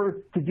or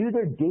to do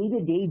their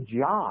day-to-day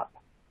job,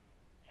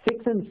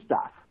 fixing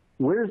stuff.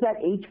 Where's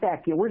that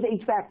HVAC?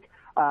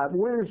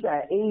 Where's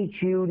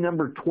AHU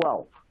number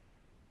 12?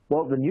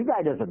 Well, the new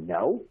guy doesn't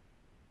know.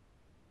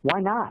 Why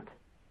not?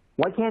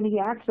 Why can't he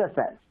access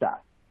that stuff?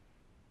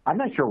 I'm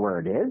not sure where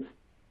it is.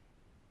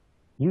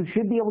 You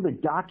should be able to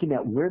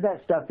document where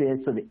that stuff is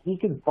so that he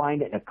can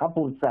find it in a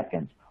couple of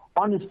seconds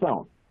on his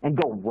phone and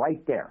go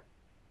right there.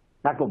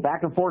 Not go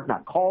back and forth,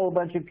 not call a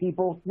bunch of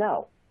people.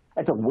 No,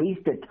 that's a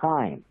waste of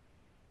time.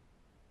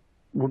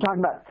 We're talking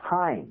about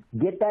time.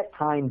 Get that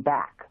time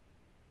back,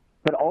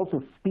 but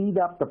also speed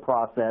up the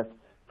process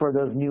for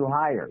those new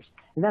hires.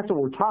 And that's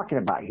what we're talking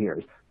about here,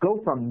 is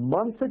go from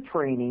months of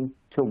training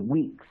to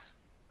weeks.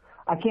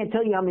 I can't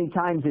tell you how many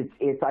times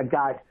I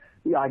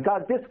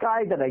got this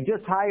guy that I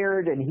just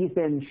hired, and he's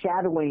been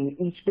shadowing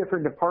each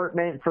different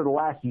department for the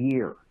last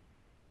year.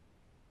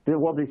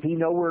 Well, does he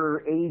know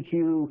where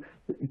AHU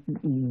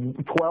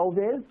 12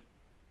 is?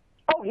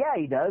 Oh, yeah,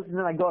 he does. And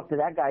then I go up to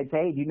that guy and say,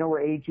 hey, do you know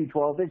where AHU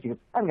 12 is? He goes,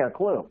 I haven't got a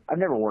clue. I've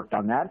never worked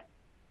on that.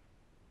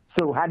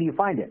 So how do you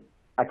find it?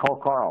 I call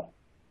Carl.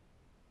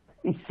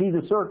 You see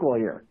the circle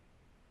here.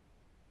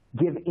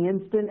 Give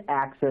instant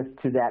access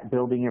to that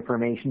building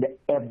information to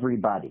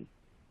everybody.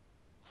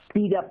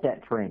 Speed up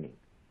that training.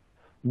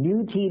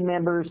 New team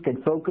members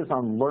can focus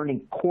on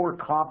learning core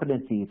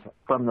competencies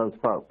from those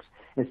folks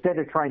instead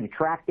of trying to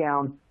track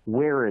down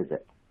where is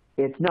it.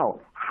 It's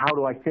no, how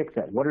do I fix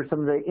it? What are some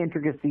of the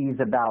intricacies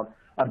about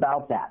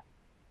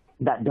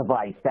that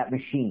device, that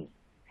machine?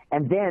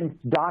 And then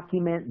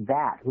document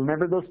that.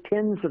 Remember those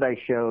pins that I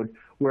showed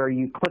where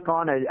you click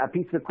on a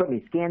piece of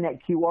equipment, scan that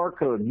QR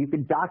code, you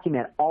can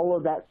document all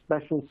of that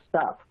special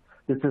stuff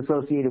that's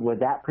associated with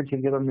that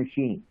particular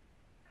machine.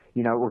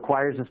 You know, it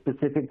requires a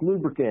specific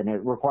lubricant,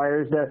 it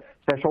requires a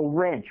special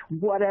wrench,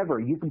 whatever.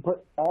 You can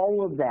put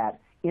all of that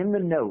in the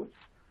notes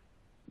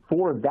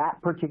for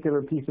that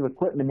particular piece of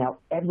equipment. Now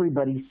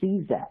everybody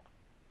sees that.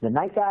 The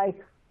night guy,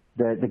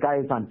 the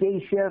guy who's on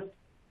day shift,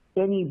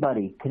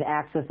 anybody can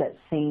access that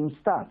same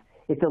stuff.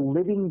 It's a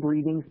living,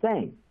 breathing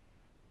thing.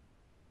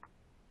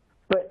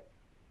 But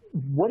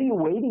what are you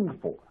waiting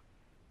for?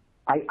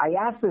 I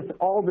ask this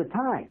all the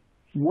time.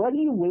 What are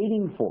you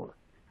waiting for?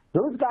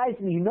 Those guys,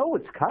 you know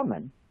it's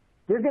coming.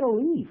 They're going to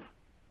leave.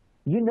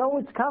 You know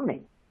it's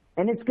coming.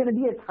 And it's going to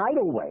be a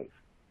tidal wave.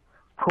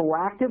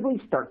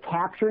 Proactively start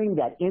capturing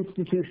that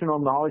institutional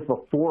knowledge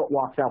before it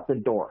walks out the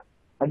door.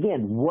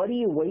 Again, what are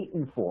you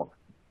waiting for?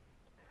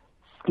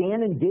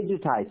 Scan and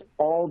digitize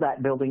all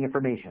that building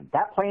information.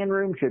 That plan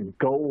room should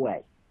go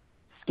away.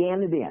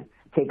 Scan it in.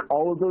 Take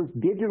all of those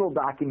digital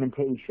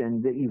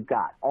documentation that you've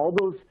got, all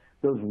those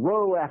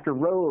row after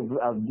row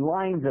of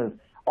lines of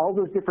all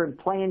those different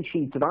plan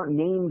sheets that aren't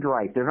named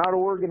right, they're not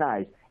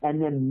organized,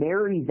 and then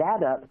marry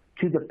that up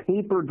to the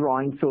paper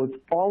drawing so it's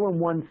all in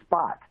one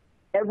spot.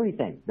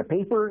 Everything, the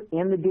paper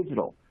and the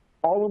digital,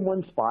 all in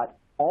one spot,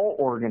 all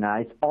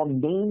organized, all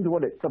named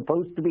what it's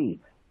supposed to be.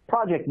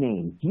 Project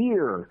name,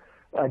 year,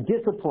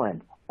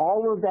 discipline,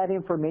 all of that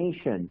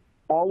information,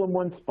 all in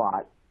one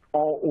spot,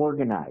 all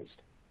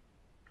organized.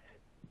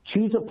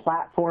 Choose a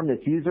platform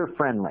that's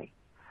user-friendly.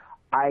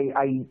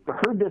 I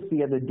heard this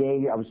the other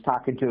day. I was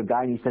talking to a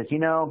guy, and he says, you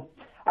know,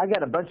 I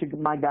got a bunch of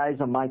my guys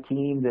on my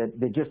team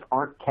that just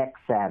aren't tech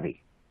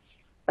savvy.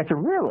 I said,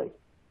 really?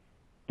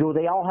 Do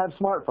they all have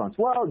smartphones?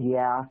 Well,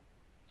 yeah.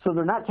 So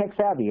they're not tech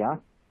savvy, huh?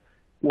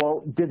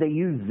 Well, do they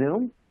use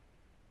Zoom?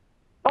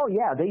 Oh,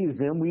 yeah, they use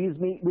Zoom.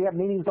 We have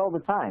meetings all the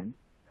time.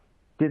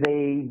 Do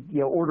they,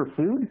 order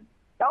food?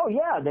 Oh,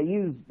 yeah, they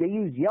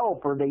use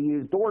Yelp, or they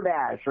use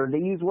DoorDash, or they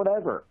use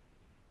whatever.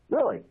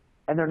 Really?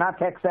 And they're not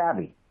tech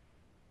savvy.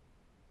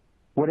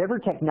 Whatever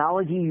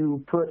technology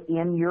you put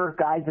in your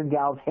guys and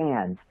gals'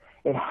 hands,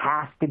 it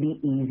has to be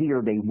easy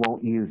or they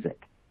won't use it.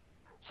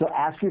 So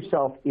ask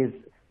yourself, is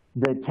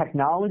the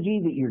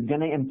technology that you're going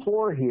to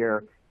employ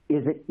here,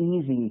 is it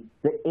easy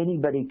that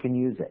anybody can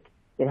use it?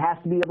 It has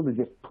to be able to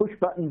just push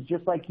buttons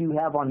just like you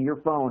have on your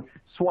phone,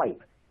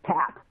 swipe,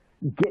 tap,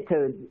 get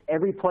to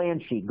every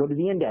plan sheet, go to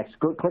the index,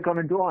 go click on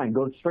a drawing,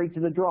 go straight to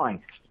the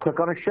drawing, click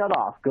on a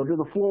shutoff, go to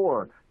the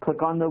floor,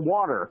 click on the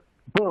water.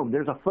 Boom,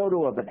 there's a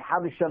photo of it, how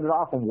to shut it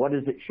off and what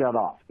does it shut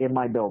off in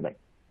my building.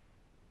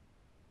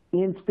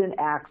 Instant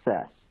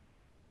access.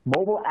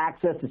 Mobile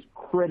access is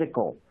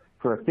critical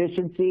for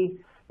efficiency.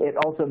 It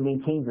also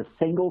maintains a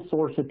single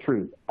source of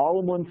truth,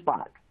 all in one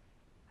spot.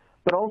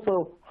 But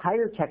also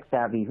hire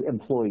tech-savvy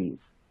employees.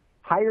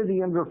 Hire the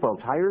younger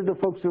folks. Hire the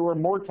folks who are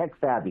more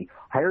tech-savvy.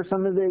 Hire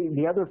some of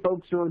the other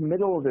folks who are in the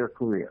middle of their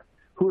career,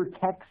 who are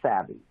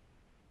tech-savvy.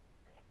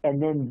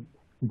 And then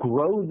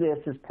grow this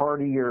as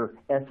part of your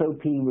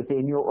SOP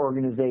within your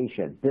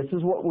organization. This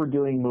is what we're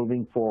doing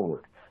moving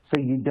forward,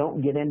 so you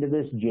don't get into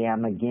this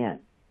jam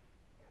again.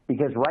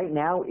 Because right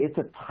now, it's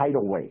a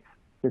tidal wave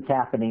that's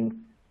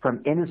happening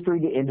from industry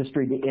to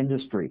industry to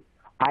industry.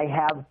 I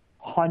have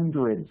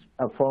hundreds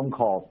of phone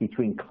calls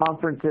between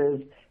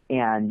conferences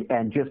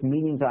and just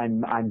meetings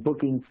I'm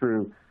booking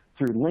through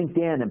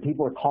LinkedIn, and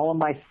people are calling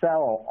my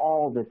cell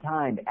all the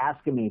time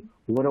asking me,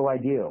 what do I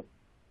do?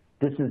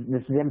 This is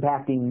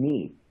impacting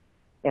me.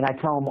 And I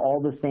tell them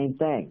all the same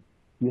thing.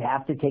 You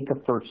have to take a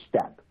first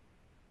step.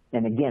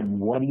 And again,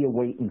 what are you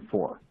waiting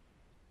for?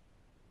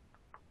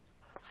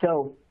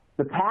 So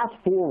the path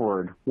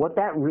forward, what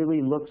that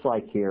really looks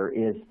like here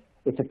is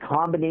it's a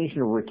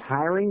combination of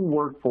retiring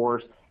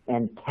workforce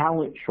and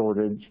talent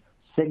shortage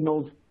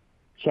signals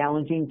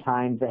challenging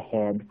times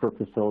ahead for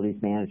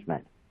facilities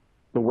management.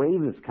 The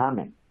wave is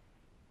coming.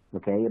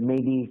 Okay, it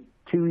may be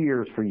 2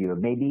 years for you, it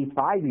may be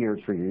 5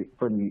 years for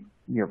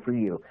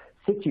you,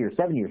 6 years,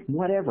 7 years,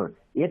 whatever.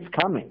 It's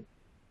coming.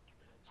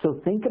 So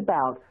think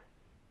about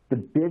the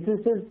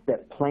businesses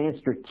that plan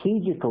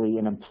strategically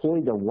and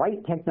employ the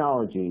right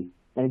technology,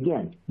 and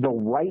again, the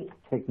right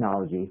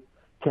technology,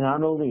 can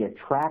not only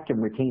attract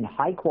and retain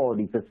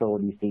high-quality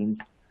facilities teams,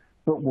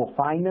 but will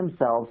find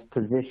themselves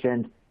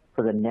positioned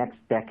for the next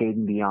decade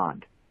and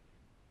beyond.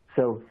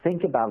 So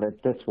think about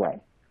it this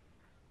way.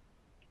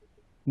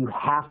 You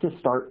have to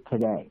start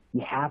today.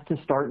 You have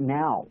to start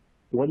now.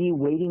 What are you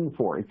waiting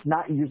for? It's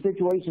not, your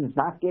situation's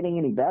not getting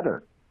any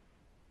better.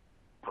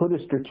 Put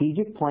a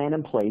strategic plan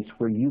in place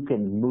where you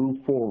can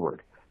move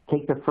forward.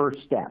 Take the first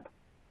step.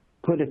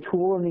 Put a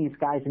tool in these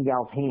guys and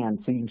gals' hands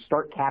so you can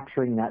start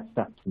capturing that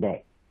stuff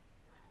today.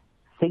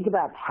 Think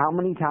about how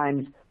many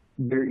times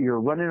you're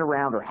running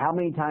around, or how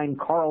many times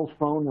Carl's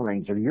phone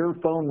rings or your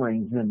phone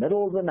rings in the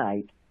middle of the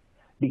night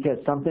because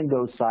something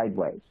goes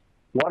sideways.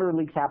 Water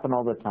leaks happen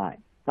all the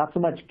time. Not so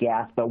much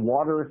gas, but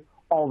water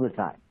all the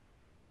time.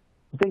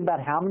 Think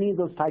about how many of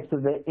those types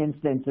of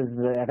instances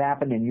that have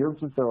happened in your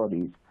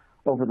facilities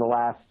over the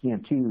last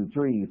 2,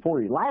 3,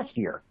 4 years. Last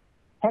year.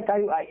 Heck,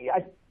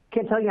 I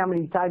can't tell you how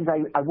many times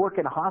I work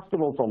in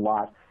hospitals a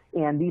lot,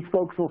 and these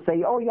folks will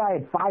say, oh yeah, I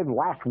had 5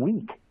 last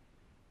week.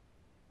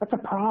 That's a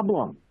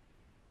problem.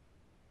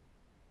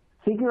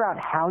 Figure out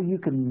how you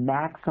can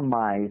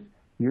maximize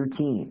your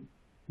team.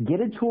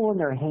 Get a tool in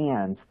their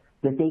hands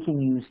that they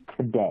can use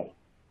today.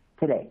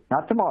 Today,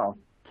 not tomorrow,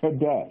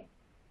 today.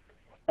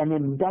 And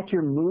then that's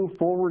your move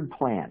forward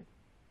plan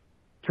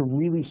to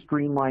really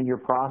streamline your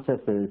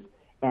processes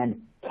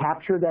and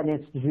capture that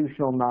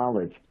institutional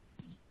knowledge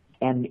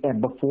and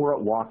before it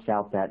walks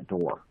out that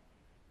door.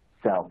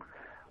 So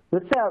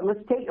let's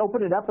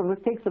open it up and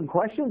let's take some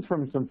questions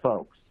from some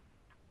folks.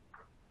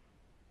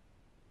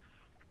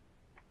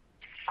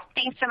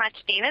 Thanks so much,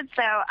 David.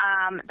 So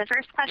the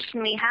first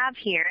question we have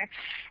here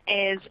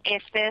is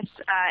if this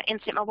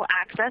instant mobile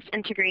access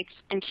integrates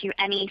into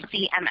any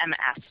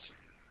CMMS.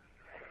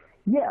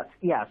 Yes,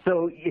 yeah.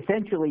 So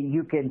essentially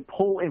you can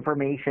pull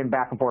information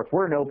back and forth.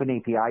 We're an open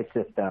API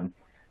system,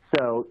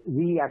 so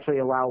we actually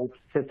allow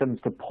systems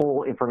to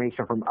pull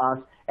information from us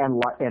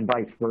and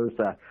vice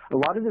versa. A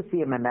lot of the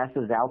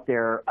CMMSs out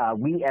there,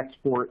 we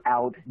export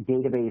out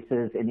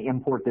databases and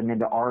import them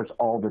into ours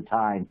all the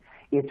time.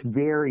 It's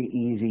very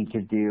easy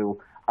to do.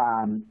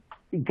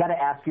 You've got to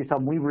ask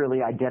yourself, we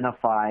really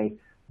identify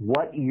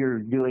what you're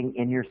doing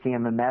in your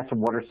CMMS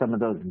and what are some of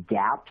those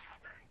gaps,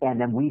 and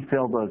then we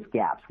fill those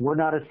gaps. We're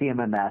not a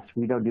CMMS.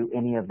 We don't do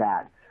any of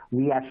that.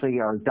 We actually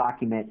are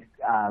document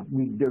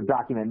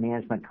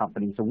management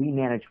company, so we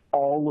manage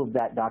all of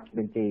that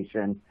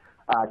documentation,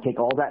 take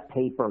all that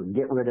paper,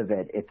 get rid of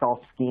it. It's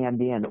all scanned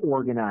in,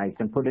 organized,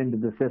 and put into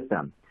the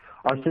system.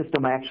 Our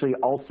system actually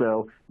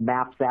also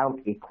maps out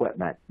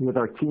equipment with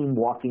our team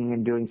walking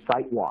and doing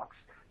site walks.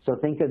 So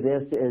think of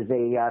this as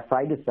a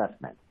site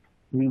assessment.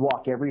 We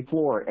walk every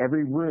floor,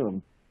 every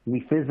room.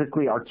 We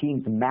physically, our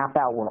teams map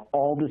out where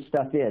all this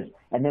stuff is,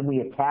 and then we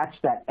attach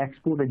that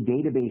exported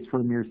database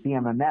from your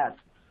CMMS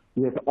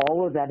with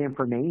all of that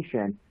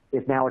information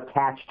is now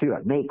attached to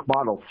it. Make,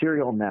 model,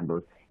 serial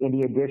number,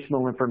 any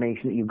additional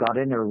information that you've got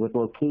in there with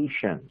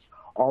locations,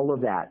 all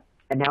of that.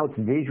 And now it's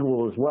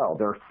visual as well.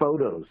 There are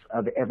photos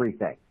of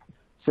everything.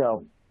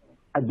 So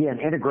again,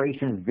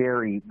 integration is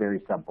very,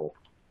 very simple.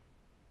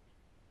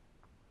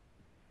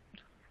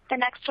 The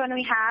next one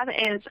we have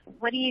is,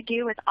 what do you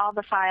do with all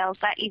the files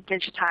that you've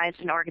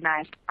digitized and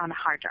organized on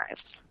hard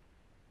drives?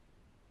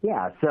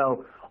 Yeah,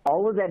 so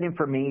all of that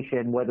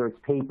information, whether it's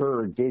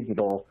paper or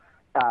digital,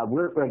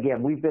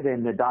 we've been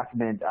in the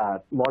document,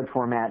 large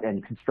format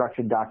and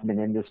construction document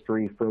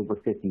industry for over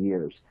 50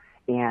 years.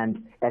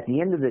 And at the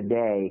end of the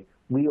day,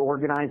 we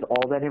organize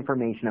all that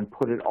information and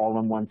put it all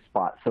in one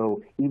spot.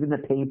 So even the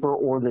paper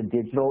or the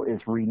digital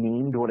is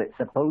renamed what it's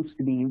supposed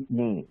to be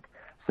named.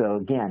 So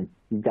again,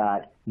 you've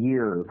got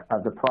year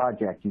of the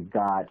project, you've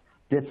got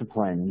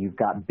discipline, you've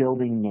got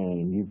building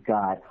name, you've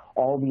got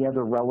all the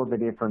other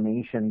relevant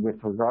information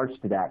with regards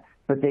to that.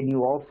 But then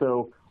you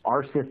also,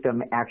 our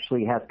system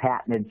actually has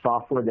patented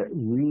software that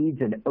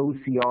reads and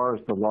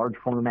OCRs the large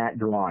format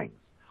drawings.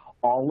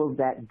 All of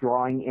that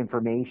drawing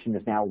information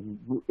is now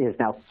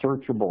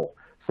searchable.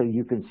 So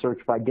you can search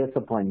by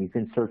discipline, you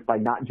can search by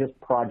not just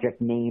project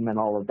name and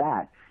all of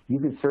that. You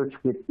can search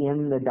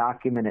within the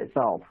document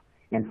itself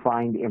and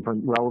find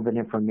relevant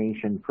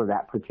information for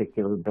that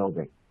particular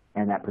building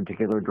and that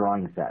particular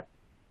drawing set.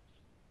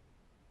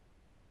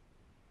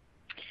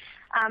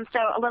 So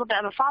a little bit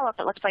of a follow-up,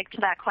 it looks like,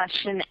 to that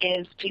question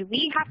is, do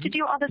we have to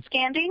do all the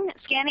scanning,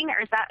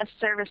 or is that a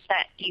service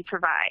that you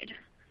provide?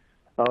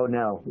 Oh,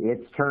 no,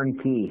 it's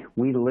turnkey.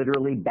 We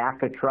literally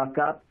back a truck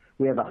up.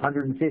 We have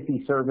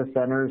 150 service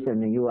centers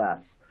in the U.S.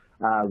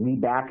 We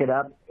back it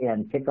up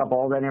and pick up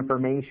all that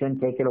information,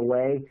 take it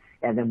away,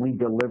 and then we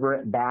deliver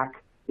it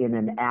back in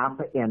an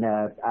app and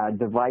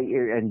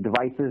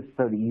devices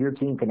so that your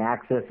team can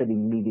access it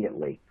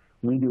immediately.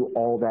 We do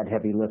all that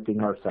heavy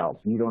lifting ourselves.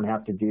 You don't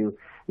have to do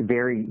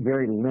very,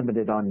 very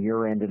limited on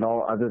your end at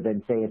all, other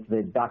than say it's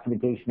the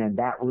documentation in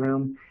that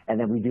room, and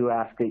then we do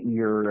ask that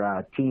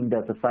your team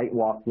does a site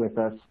walk with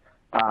us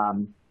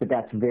but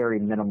that's very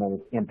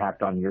minimal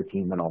impact on your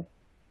team and all.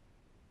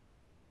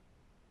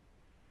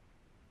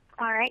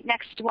 All right,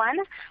 next one.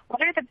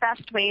 What are the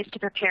best ways to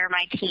prepare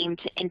my team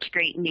to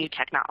integrate new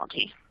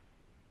technology?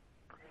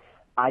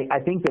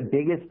 I think the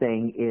biggest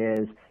thing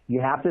is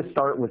you have to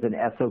start with an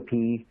SOP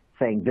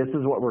saying, this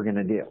is what we're going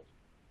to do.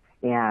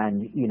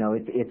 And,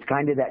 it's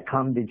kind of that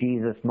come to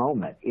Jesus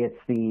moment. It's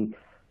the,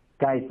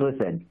 guys,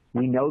 listen,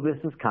 we know this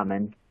is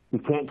coming. We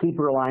can't keep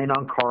relying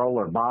on Carl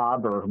or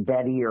Bob or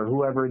Betty or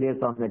whoever it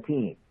is on the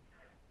team.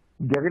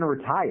 They're going to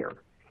retire.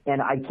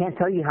 And I can't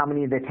tell you how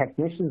many of the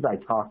technicians I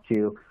talk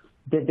to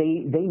that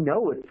they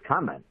know it's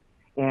coming.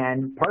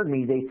 And pardon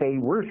me, they say,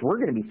 we're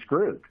going to be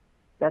screwed.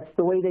 That's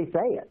the way they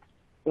say it.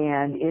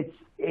 And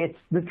it's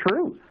the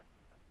truth.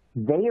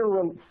 They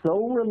are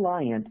so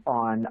reliant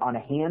on a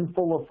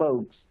handful of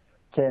folks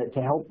to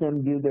help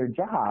them do their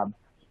job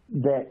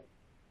that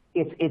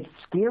it's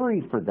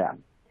scary for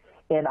them.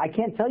 And I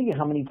can't tell you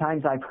how many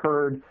times I've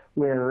heard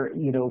where,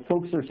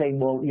 folks are saying,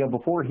 well,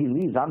 before he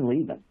leaves, I'm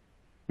leaving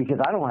because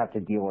I don't have to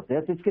deal with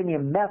this. It's going to be a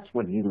mess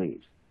when he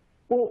leaves.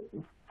 Well,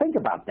 think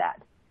about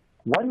that.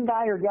 One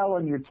guy or gal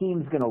on your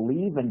team is going to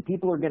leave and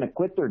people are going to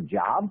quit their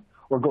job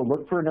or go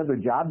look for another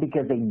job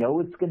because they know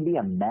it's going to be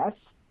a mess.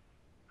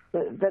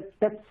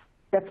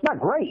 That's not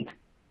great.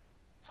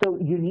 So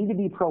you need to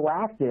be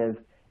proactive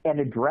and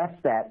address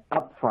that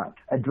up front.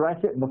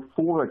 Address it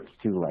before it's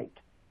too late.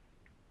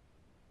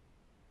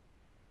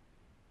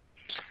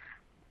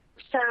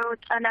 So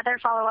another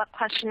follow-up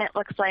question, it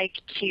looks like,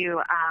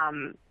 to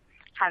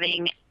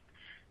having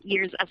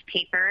years of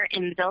paper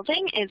in the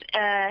building is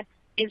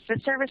the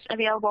service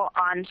available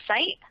on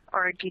site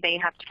or do they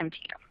have to come to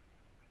you?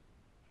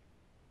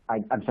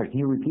 I'm sorry, can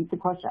you repeat the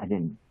question? I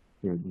didn't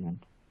hear the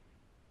end.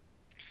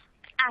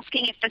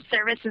 Asking if the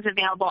service is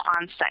available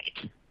on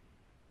site.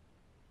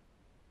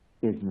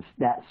 Is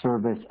that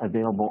service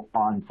available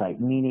on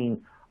site?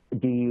 Meaning,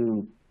 do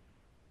you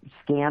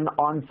scan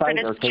on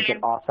site or take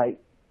it off site?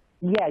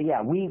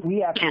 Yeah.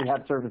 We actually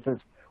have services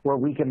where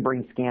we can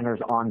bring scanners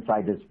on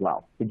site as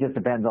well. It just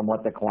depends on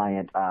what the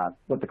client's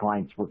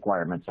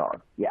requirements are.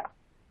 Yeah.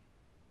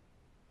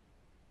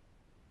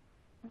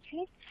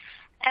 Okay.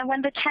 And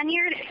when the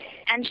tenured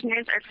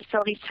engineers or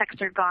facilities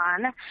techs are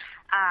gone,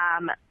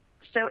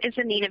 so is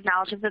the need of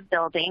knowledge of the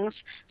buildings.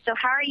 So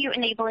how are you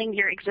enabling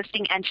your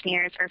existing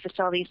engineers or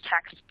facilities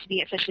techs to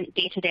be efficient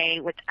day-to-day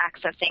with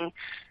accessing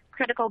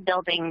critical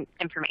building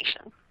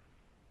information?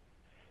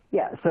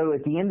 Yeah, so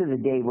at the end of the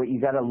day, what you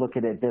got to look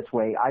at it this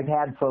way. I've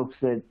had folks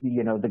that,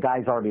 the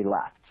guy's already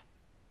left.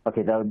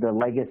 Okay, the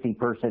legacy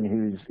person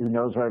who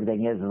knows where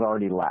everything is has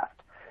already left.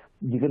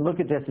 You can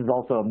look at this as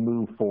also a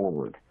move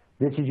forward.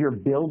 This is your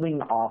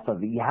building off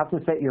of it. You have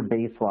to set your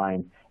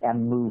baseline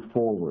and move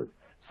forward.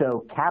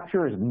 So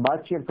capture as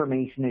much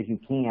information as you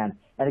can.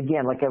 And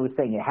again, like I was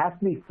saying, it has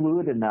to be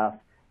fluid enough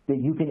that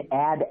you can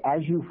add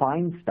as you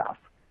find stuff.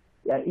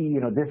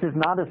 This is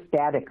not a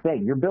static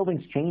thing. Your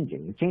building's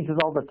changing. It changes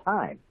all the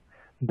time.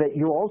 But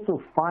you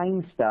also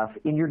find stuff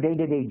in your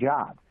day-to-day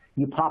job.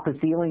 You pop a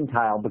ceiling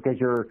tile because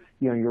you're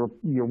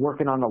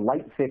working on a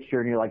light fixture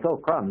and you're like, oh,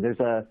 crumb, there's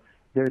a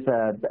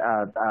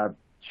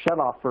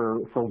shutoff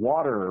for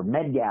water or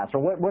med gas or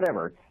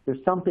whatever.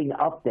 There's something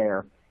up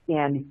there.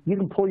 And you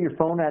can pull your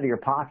phone out of your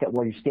pocket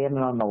while you're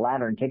standing on the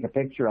ladder and take a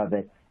picture of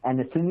it. And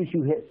as soon as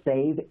you hit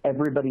save,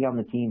 everybody on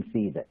the team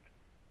sees it.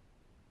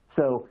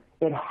 So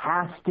it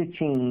has to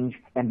change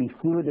and be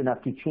fluid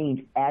enough to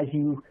change as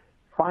you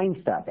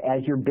find stuff,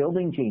 as your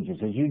building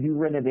changes, as you do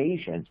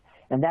renovations.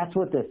 And that's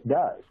what this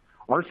does.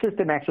 Our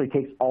system actually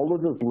takes all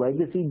of those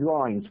legacy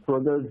drawings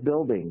for those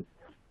buildings,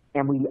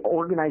 and we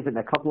organize it in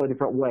a couple of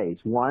different ways.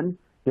 One,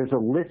 there's a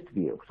list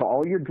view. So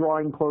all your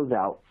drawing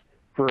closeouts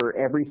for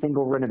every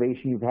single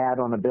renovation you've had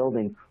on a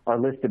building are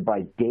listed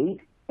by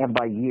date and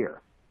by year.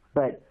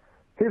 But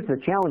here's the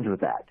challenge with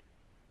that.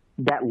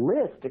 That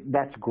list,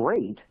 that's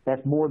great.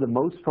 That's more than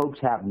most folks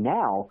have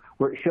now,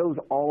 where it shows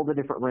all the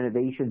different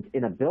renovations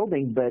in a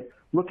building. But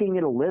looking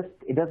at a list,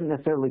 it doesn't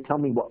necessarily tell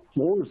me what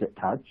floors it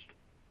touched.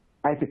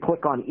 I have to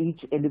click on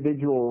each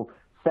individual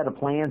set of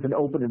plans and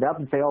open it up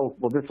and say, oh,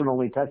 well, this one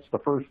only touched the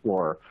first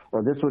floor,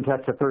 or this one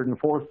touched the third and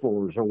fourth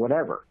floors, or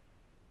whatever.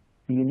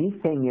 The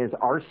unique thing is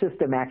our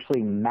system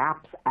actually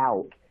maps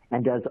out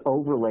and does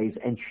overlays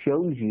and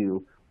shows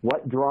you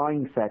what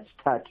drawing sets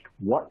touched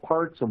what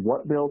parts of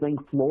what building,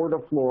 floor to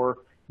floor,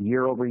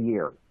 year over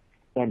year,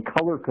 and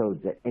color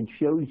codes it and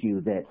shows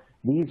you that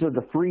these are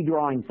the 3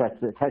 drawing sets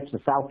that touch the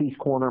southeast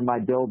corner of my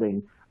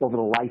building over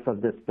the life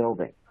of this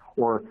building.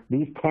 Or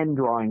these 10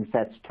 drawing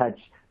sets touch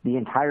the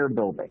entire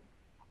building,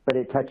 but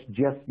it touched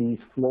just these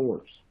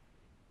floors.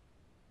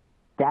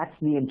 That's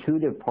the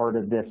intuitive part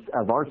of this,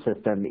 of our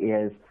system,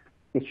 is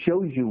it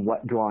shows you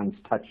what drawings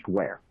touched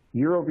where,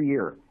 year over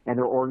year, and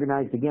they're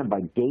organized again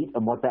by date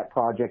and what that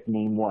project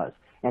name was.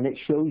 And it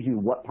shows you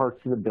what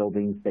parts of the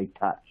buildings they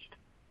touched.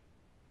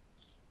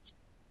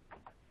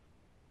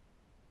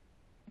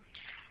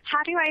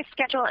 How do I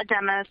schedule a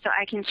demo so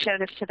I can show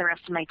this to the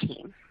rest of my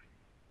team?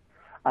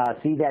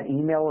 See that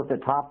email at the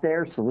top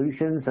there,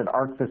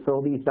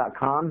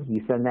 solutions@arcfacilities.com?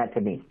 You send that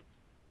to me.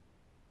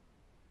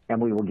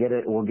 and we will get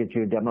it. We'll get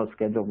you a demo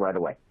scheduled right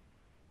away.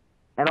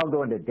 And I'll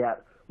go into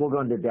depth. We'll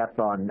go into depth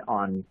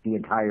on the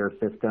entire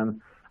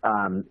system.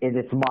 And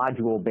it's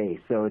module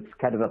based, so it's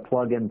kind of a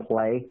plug and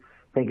play.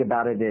 Think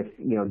about it, if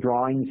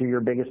drawings are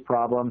your biggest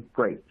problem,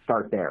 great,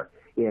 start there.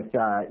 If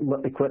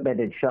equipment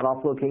and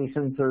shutoff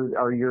locations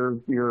are your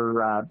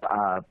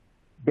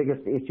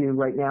biggest issue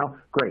right now,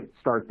 great,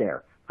 start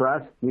there. For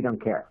us, we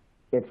don't care.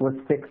 It's let's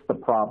fix the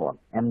problem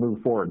and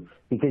move forward,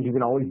 because you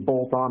can always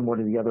bolt on one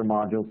of the other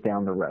modules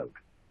down the road.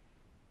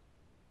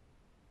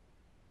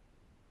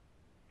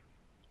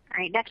 All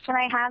right, next one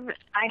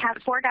I have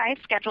 4 guys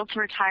scheduled to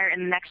retire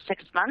in the next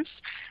 6 months.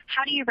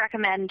 How do you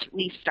recommend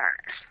we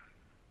start?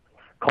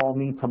 Call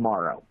me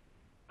tomorrow.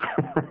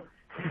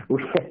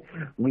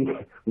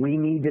 we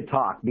need to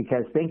talk,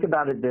 because think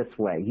about it this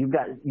way. You've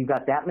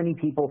got that many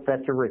people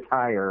set to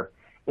retire,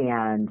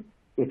 and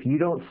if you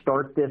don't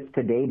start this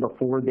today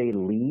before they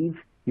leave,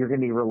 you're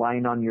going to be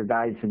relying on your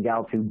guys and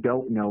gals who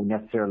don't know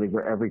necessarily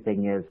where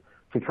everything is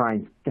to try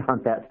and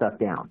hunt that stuff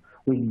down.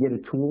 We can get a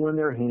tool in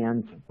their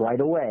hands right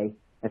away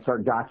and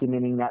start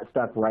documenting that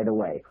stuff right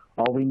away.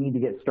 All we need to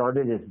get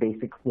started is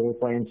basic floor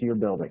plans of your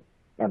building,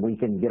 and we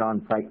can get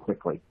on site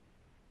quickly.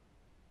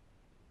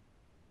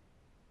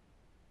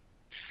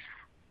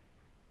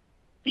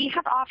 We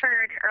have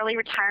offered early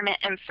retirement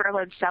and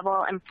furloughed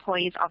several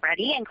employees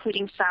already,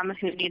 including some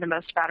who knew the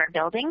most about our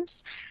buildings.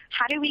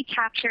 How do we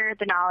capture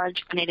the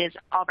knowledge when it is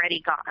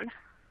already gone?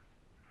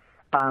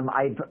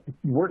 I've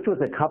worked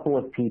with a couple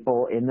of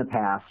people in the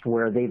past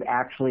where they've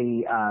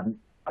actually,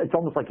 it's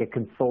almost like a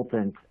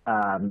consultant,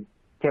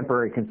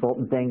 temporary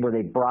consultant thing, where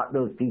they brought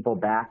those people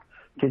back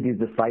to do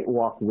the site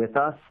walk with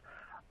us.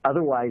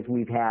 Otherwise,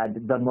 we've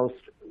had the most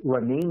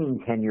remaining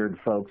tenured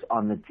folks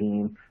on the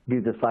team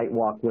do the site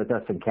walk with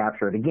us and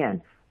capture it.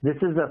 Again, this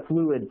is a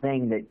fluid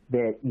thing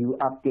that you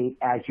update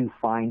as you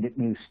find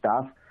new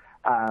stuff.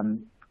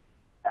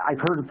 I've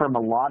heard from a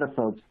lot of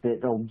folks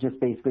that they'll just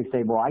basically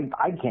say, well,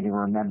 I can't even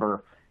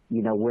remember,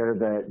 where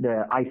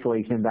the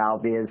isolation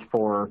valve is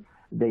for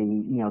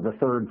the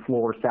third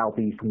floor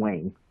southeast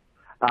wing.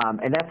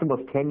 And that's the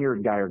most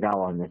tenured guy or gal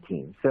on the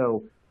team.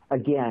 So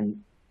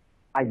again,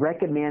 I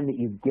recommend that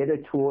you get a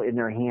tool in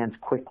their hands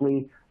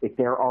quickly. If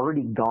they're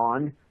already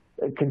gone,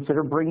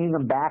 consider bringing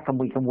them back, and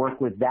we can work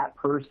with that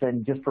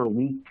person just for a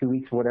week, 2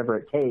 weeks, whatever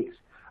it takes,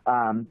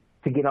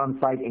 to get on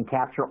site and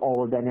capture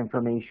all of that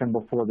information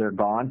before they're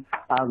gone.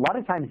 A lot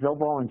of times they'll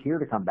volunteer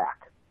to come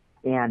back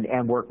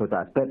and work with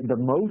us. But the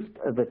most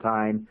of the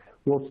time,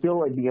 we'll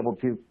still be able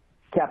to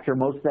capture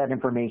most of that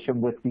information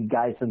with the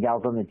guys and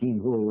gals on the team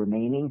who are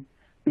remaining,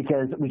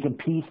 because we can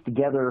piece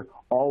together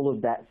all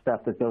of that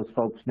stuff that those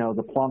folks know,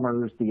 the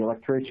plumbers, the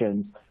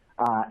electricians,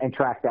 and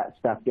track that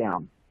stuff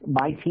down.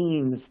 My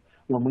teams,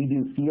 when we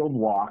do field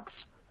walks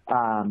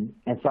and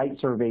site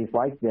surveys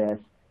like this,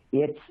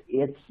 it's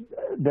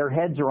their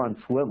heads are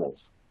on swivels.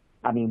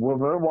 I mean, when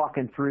we're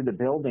walking through the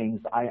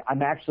buildings,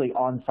 I'm actually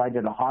on site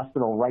at a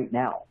hospital right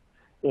now.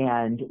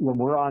 And when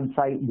we're on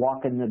site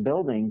walking the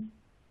buildings,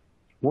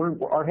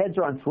 our heads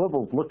are on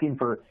swivels looking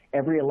for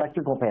every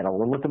electrical panel.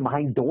 We're looking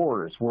behind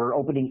doors. We're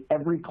opening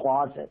every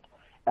closet,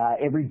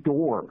 every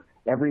door,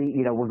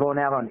 we're going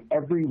out on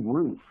every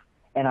roof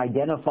and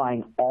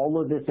identifying all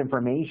of this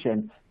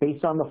information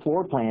based on the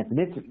floor plans. And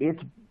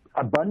it's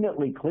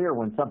abundantly clear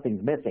when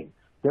something's missing.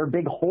 There are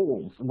big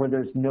holes where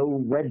there's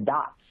no red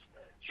dots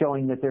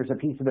showing that there's a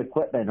piece of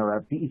equipment or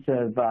a piece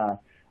of,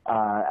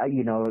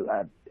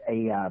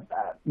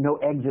 no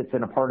exits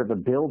in a part of a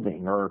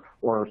building, or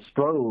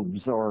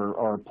strobes,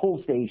 or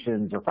pull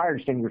stations, or fire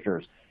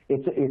extinguishers.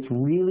 It's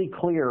really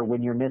clear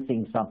when you're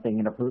missing something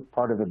in a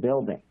part of a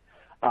building.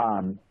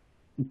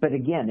 But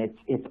again,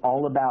 it's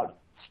all about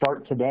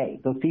start today.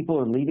 Those people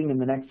are leaving in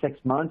the next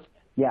 6 months.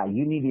 Yeah,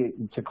 you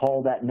need to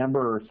call that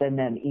number or send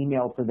an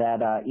email to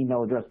that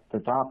email address at the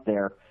top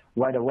there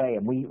right away,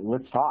 and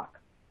let's talk.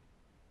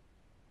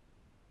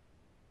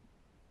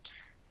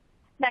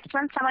 Next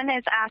one, someone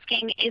is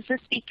asking, is the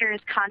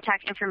speaker's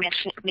contact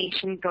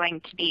information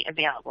going to be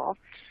available?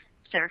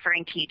 So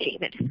referring to you,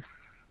 David.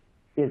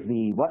 Is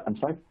the what? I'm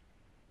sorry?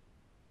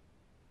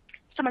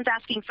 Someone's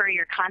asking for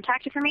your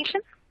contact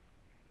information.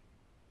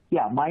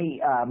 Yeah, my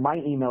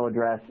email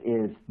address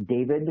is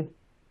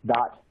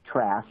david.trask,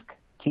 Trask,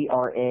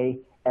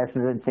 as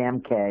in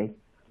Sam K,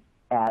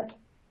 at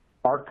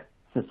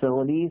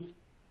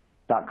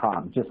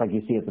arcfacilities.com. Just like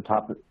you see at the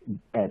top,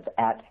 it's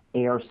at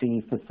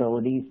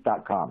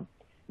arcfacilities.com.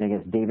 I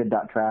guess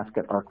david.trask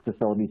at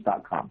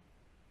arcfacilities.com.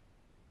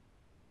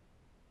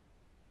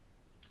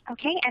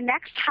 Okay, and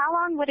next, how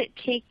long would it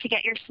take to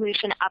get your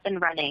solution up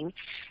and running?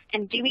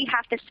 And do we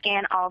have to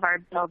scan all of our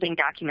building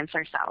documents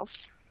ourselves?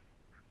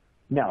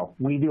 No,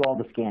 we do all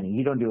the scanning.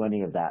 You don't do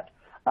any of that.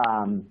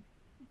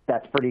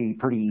 That's pretty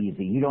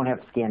easy. You don't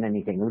have to scan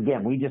anything.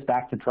 Again, we just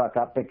back the truck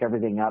up, pick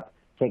everything up,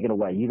 take it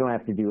away. You don't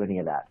have to do any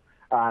of that.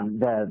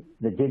 The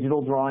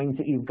digital drawings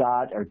that you've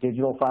got or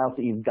digital files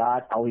that you've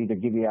got, I'll either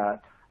give you a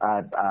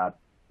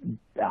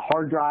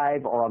hard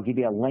drive, or I'll give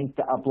you a link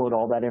to upload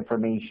all that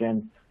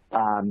information,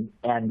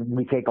 and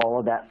we take all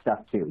of that stuff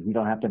too. You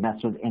don't have to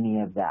mess with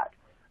any of that.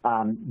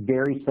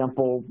 Very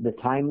simple. The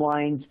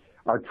timelines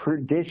are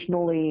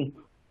traditionally,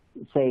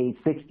 say,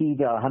 60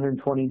 to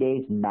 120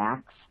 days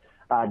max.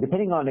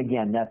 Depending on,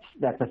 again,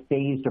 that's a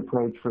phased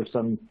approach for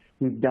some.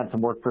 We've done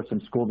some work for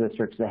some school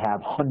districts that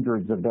have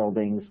hundreds of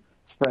buildings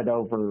spread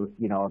over,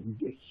 a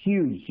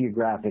huge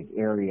geographic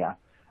area,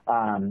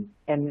 and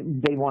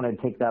they want to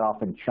take that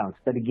off in chunks.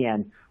 But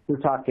again, we're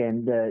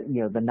talking the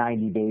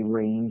 90-day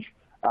range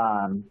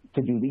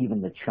to do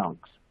even the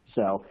chunks.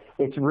 So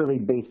it's really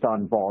based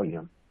on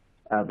volume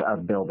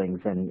of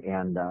buildings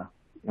and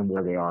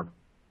where they are.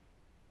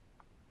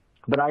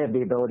 But I have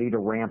the ability to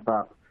ramp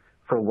up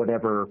for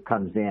whatever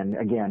comes in.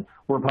 Again,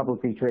 we're a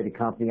publicly traded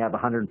company. I have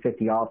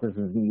 150 offices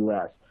in the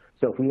U.S.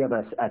 So if we have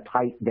a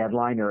tight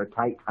deadline or a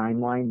tight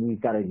timeline,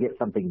 we've got to get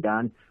something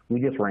done,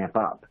 we just ramp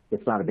up.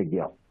 It's not a big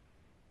deal.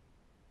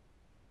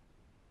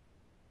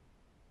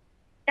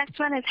 Next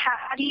one is,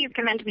 how do you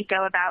recommend we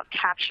go about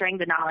capturing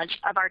the knowledge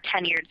of our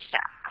tenured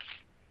staff?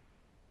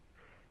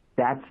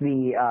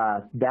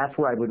 That's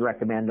where I would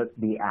recommend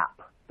the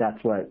app.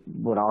 That's what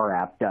our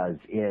app does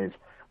is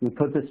we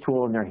put this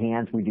tool in their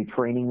hands. We do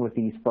training with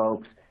these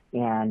folks.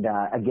 And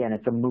again,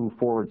 it's a move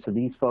forward. So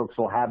these folks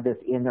will have this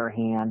in their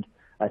hand.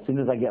 As soon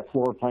as I get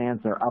floor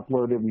plans, they're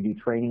uploaded. We do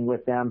training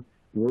with them.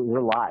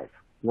 We're live.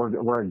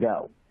 We're a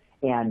go.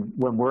 And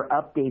when we're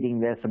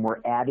updating this and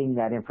we're adding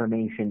that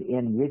information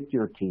in with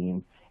your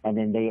team, and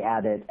then they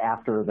add it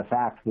after the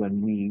fact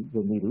when we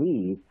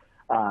leave,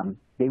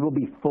 they will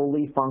be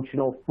fully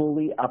functional,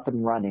 fully up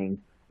and running,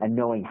 and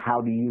knowing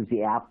how to use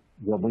the app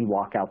when we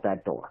walk out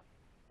that door.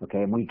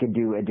 Okay, and we can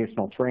do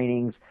additional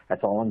trainings.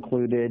 That's all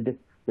included.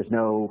 There's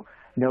no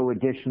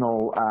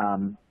additional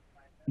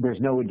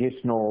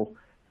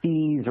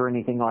fees or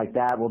anything like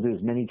that. We'll do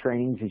as many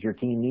trainings as your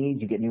team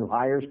needs. You get new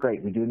hires,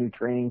 great. We do new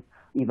training,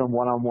 even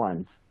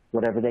one-on-ones,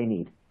 whatever they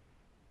need.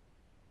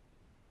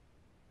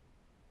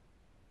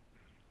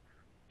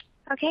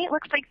 Okay, it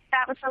looks like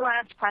that was the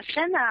last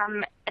question.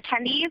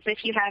 Attendees,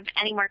 if you have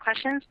any more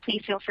questions,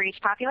 please feel free to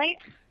populate.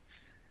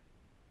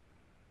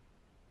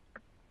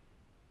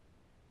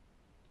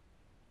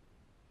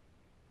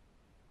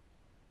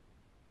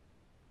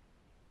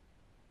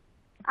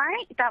 All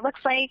right, that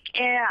looks like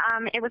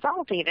it was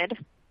all, David.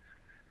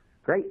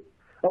 Great.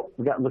 Oh,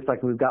 looks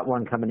like we've got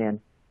one coming in.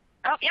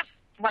 Oh, yep,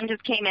 one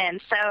just came in.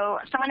 So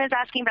someone is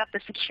asking about the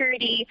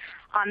security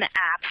on the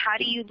app. How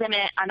do you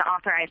limit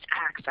unauthorized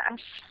access?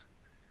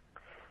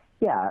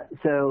 Yeah,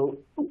 so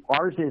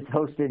ours is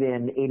hosted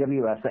in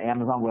AWS, the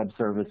Amazon Web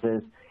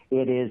Services.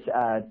 It is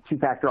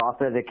two-factor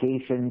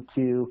authentication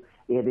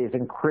it is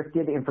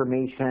encrypted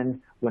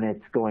information when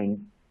it's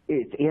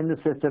in the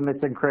system,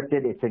 it's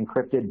encrypted. It's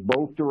encrypted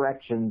both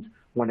directions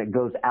when it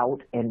goes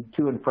out and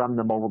to and from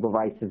the mobile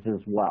devices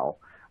as well.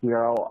 We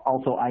are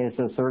also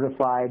ISO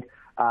certified,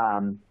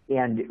 and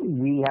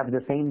we have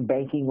the same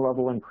banking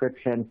level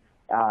encryption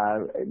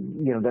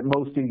that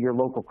most of your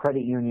local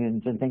credit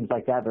unions and things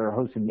like that are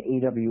hosted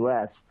in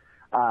AWS,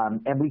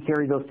 and we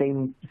carry those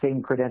same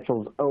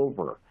credentials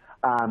over.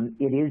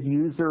 It is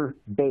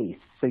user-based,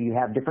 so you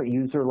have different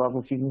user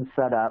levels you can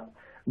set up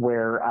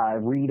where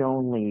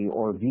read-only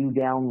or view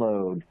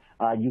download,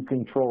 you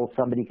control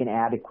somebody can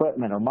add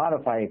equipment or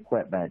modify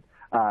equipment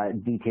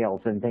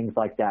details and things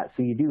like that.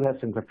 So you do have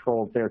some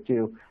controls there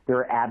too. There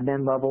are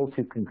admin levels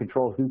who can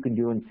control who can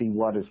do and see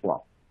what as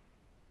well.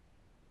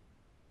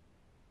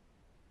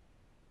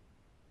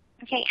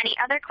 Okay, any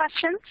other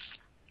questions?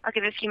 I'll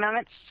give it a few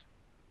moments.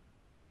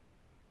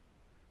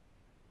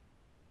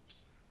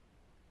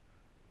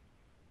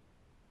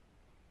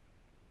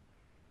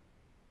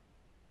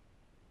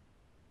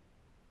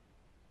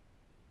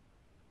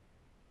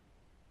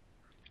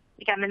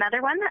 We got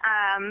another one.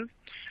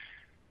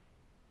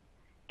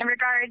 In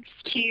regards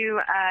to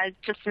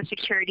just the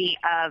security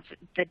of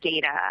the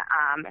data,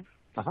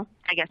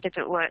 I guess if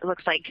it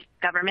looks like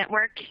government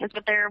work is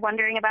what they're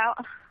wondering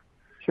about.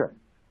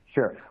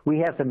 Sure. We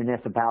have some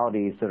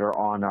municipalities that are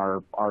on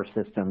our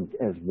system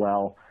as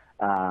well.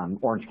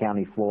 Orange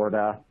County,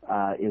 Florida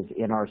is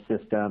in our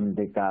system.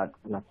 They've got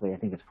roughly, I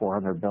think it's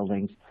 400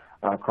 buildings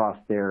across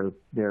their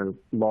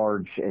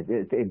large,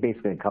 it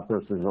basically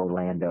encompasses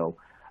Orlando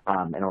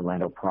and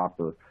Orlando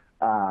proper.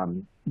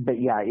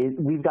 But yeah,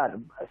 we've got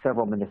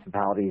several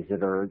municipalities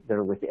that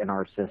are within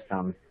our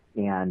system,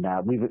 and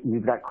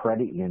we've got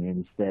credit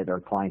unions that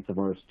are clients of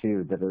ours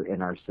too that are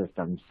in our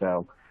system.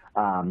 So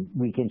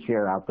we can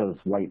share out those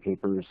white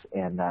papers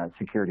and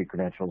security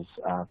credentials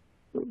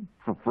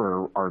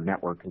for our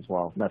network as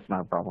well. That's not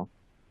a problem.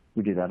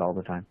 We do that all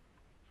the time.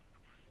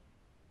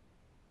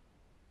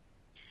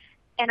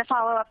 And a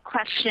follow-up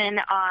question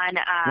on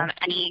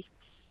any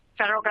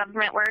federal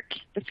government work,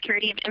 the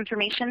security of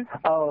information?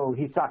 Oh,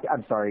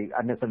 I'm sorry,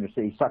 I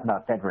misunderstood. He's talking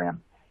about FedRAMP.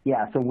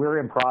 Yeah, so we're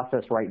in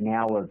process right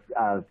now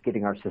of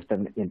getting our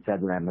system in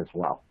FedRAMP as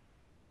well.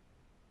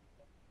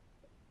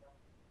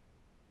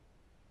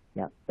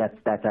 Yeah, that's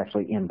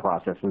actually in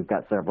process. We've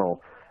got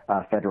several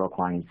federal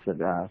clients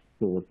that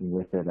we're working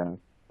with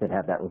that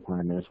have that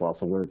requirement as well.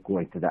 So we're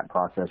going through that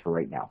process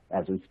right now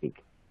as we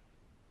speak.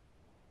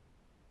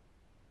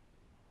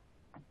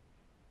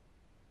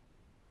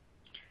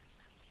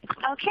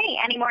 Okay,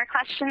 any more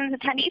questions,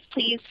 attendees?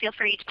 Please feel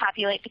free to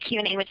populate the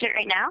Q&A widget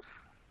right now.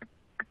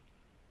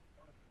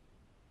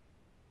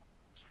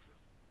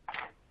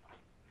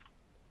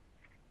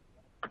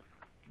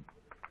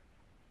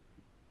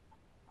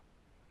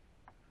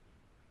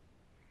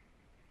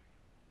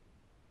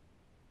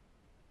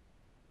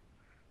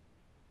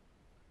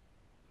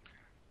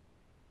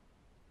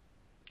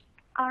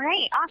 All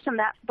right, awesome.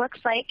 That looks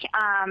like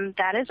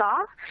that is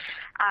all.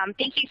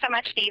 Thank you so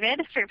much,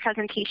 David, for your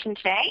presentation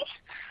today.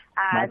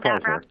 My pleasure.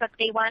 That wraps up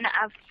day one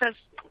of the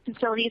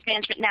Facilities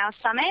Management Now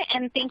Summit,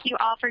 and thank you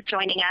all for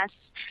joining us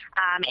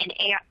in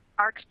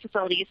ARC's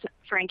facilities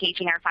for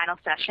engaging our final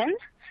session.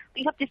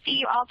 We hope to see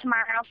you all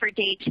tomorrow for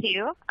day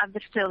 2 of the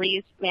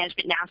Facilities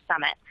Management Now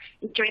Summit.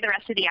 Enjoy the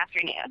rest of the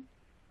afternoon.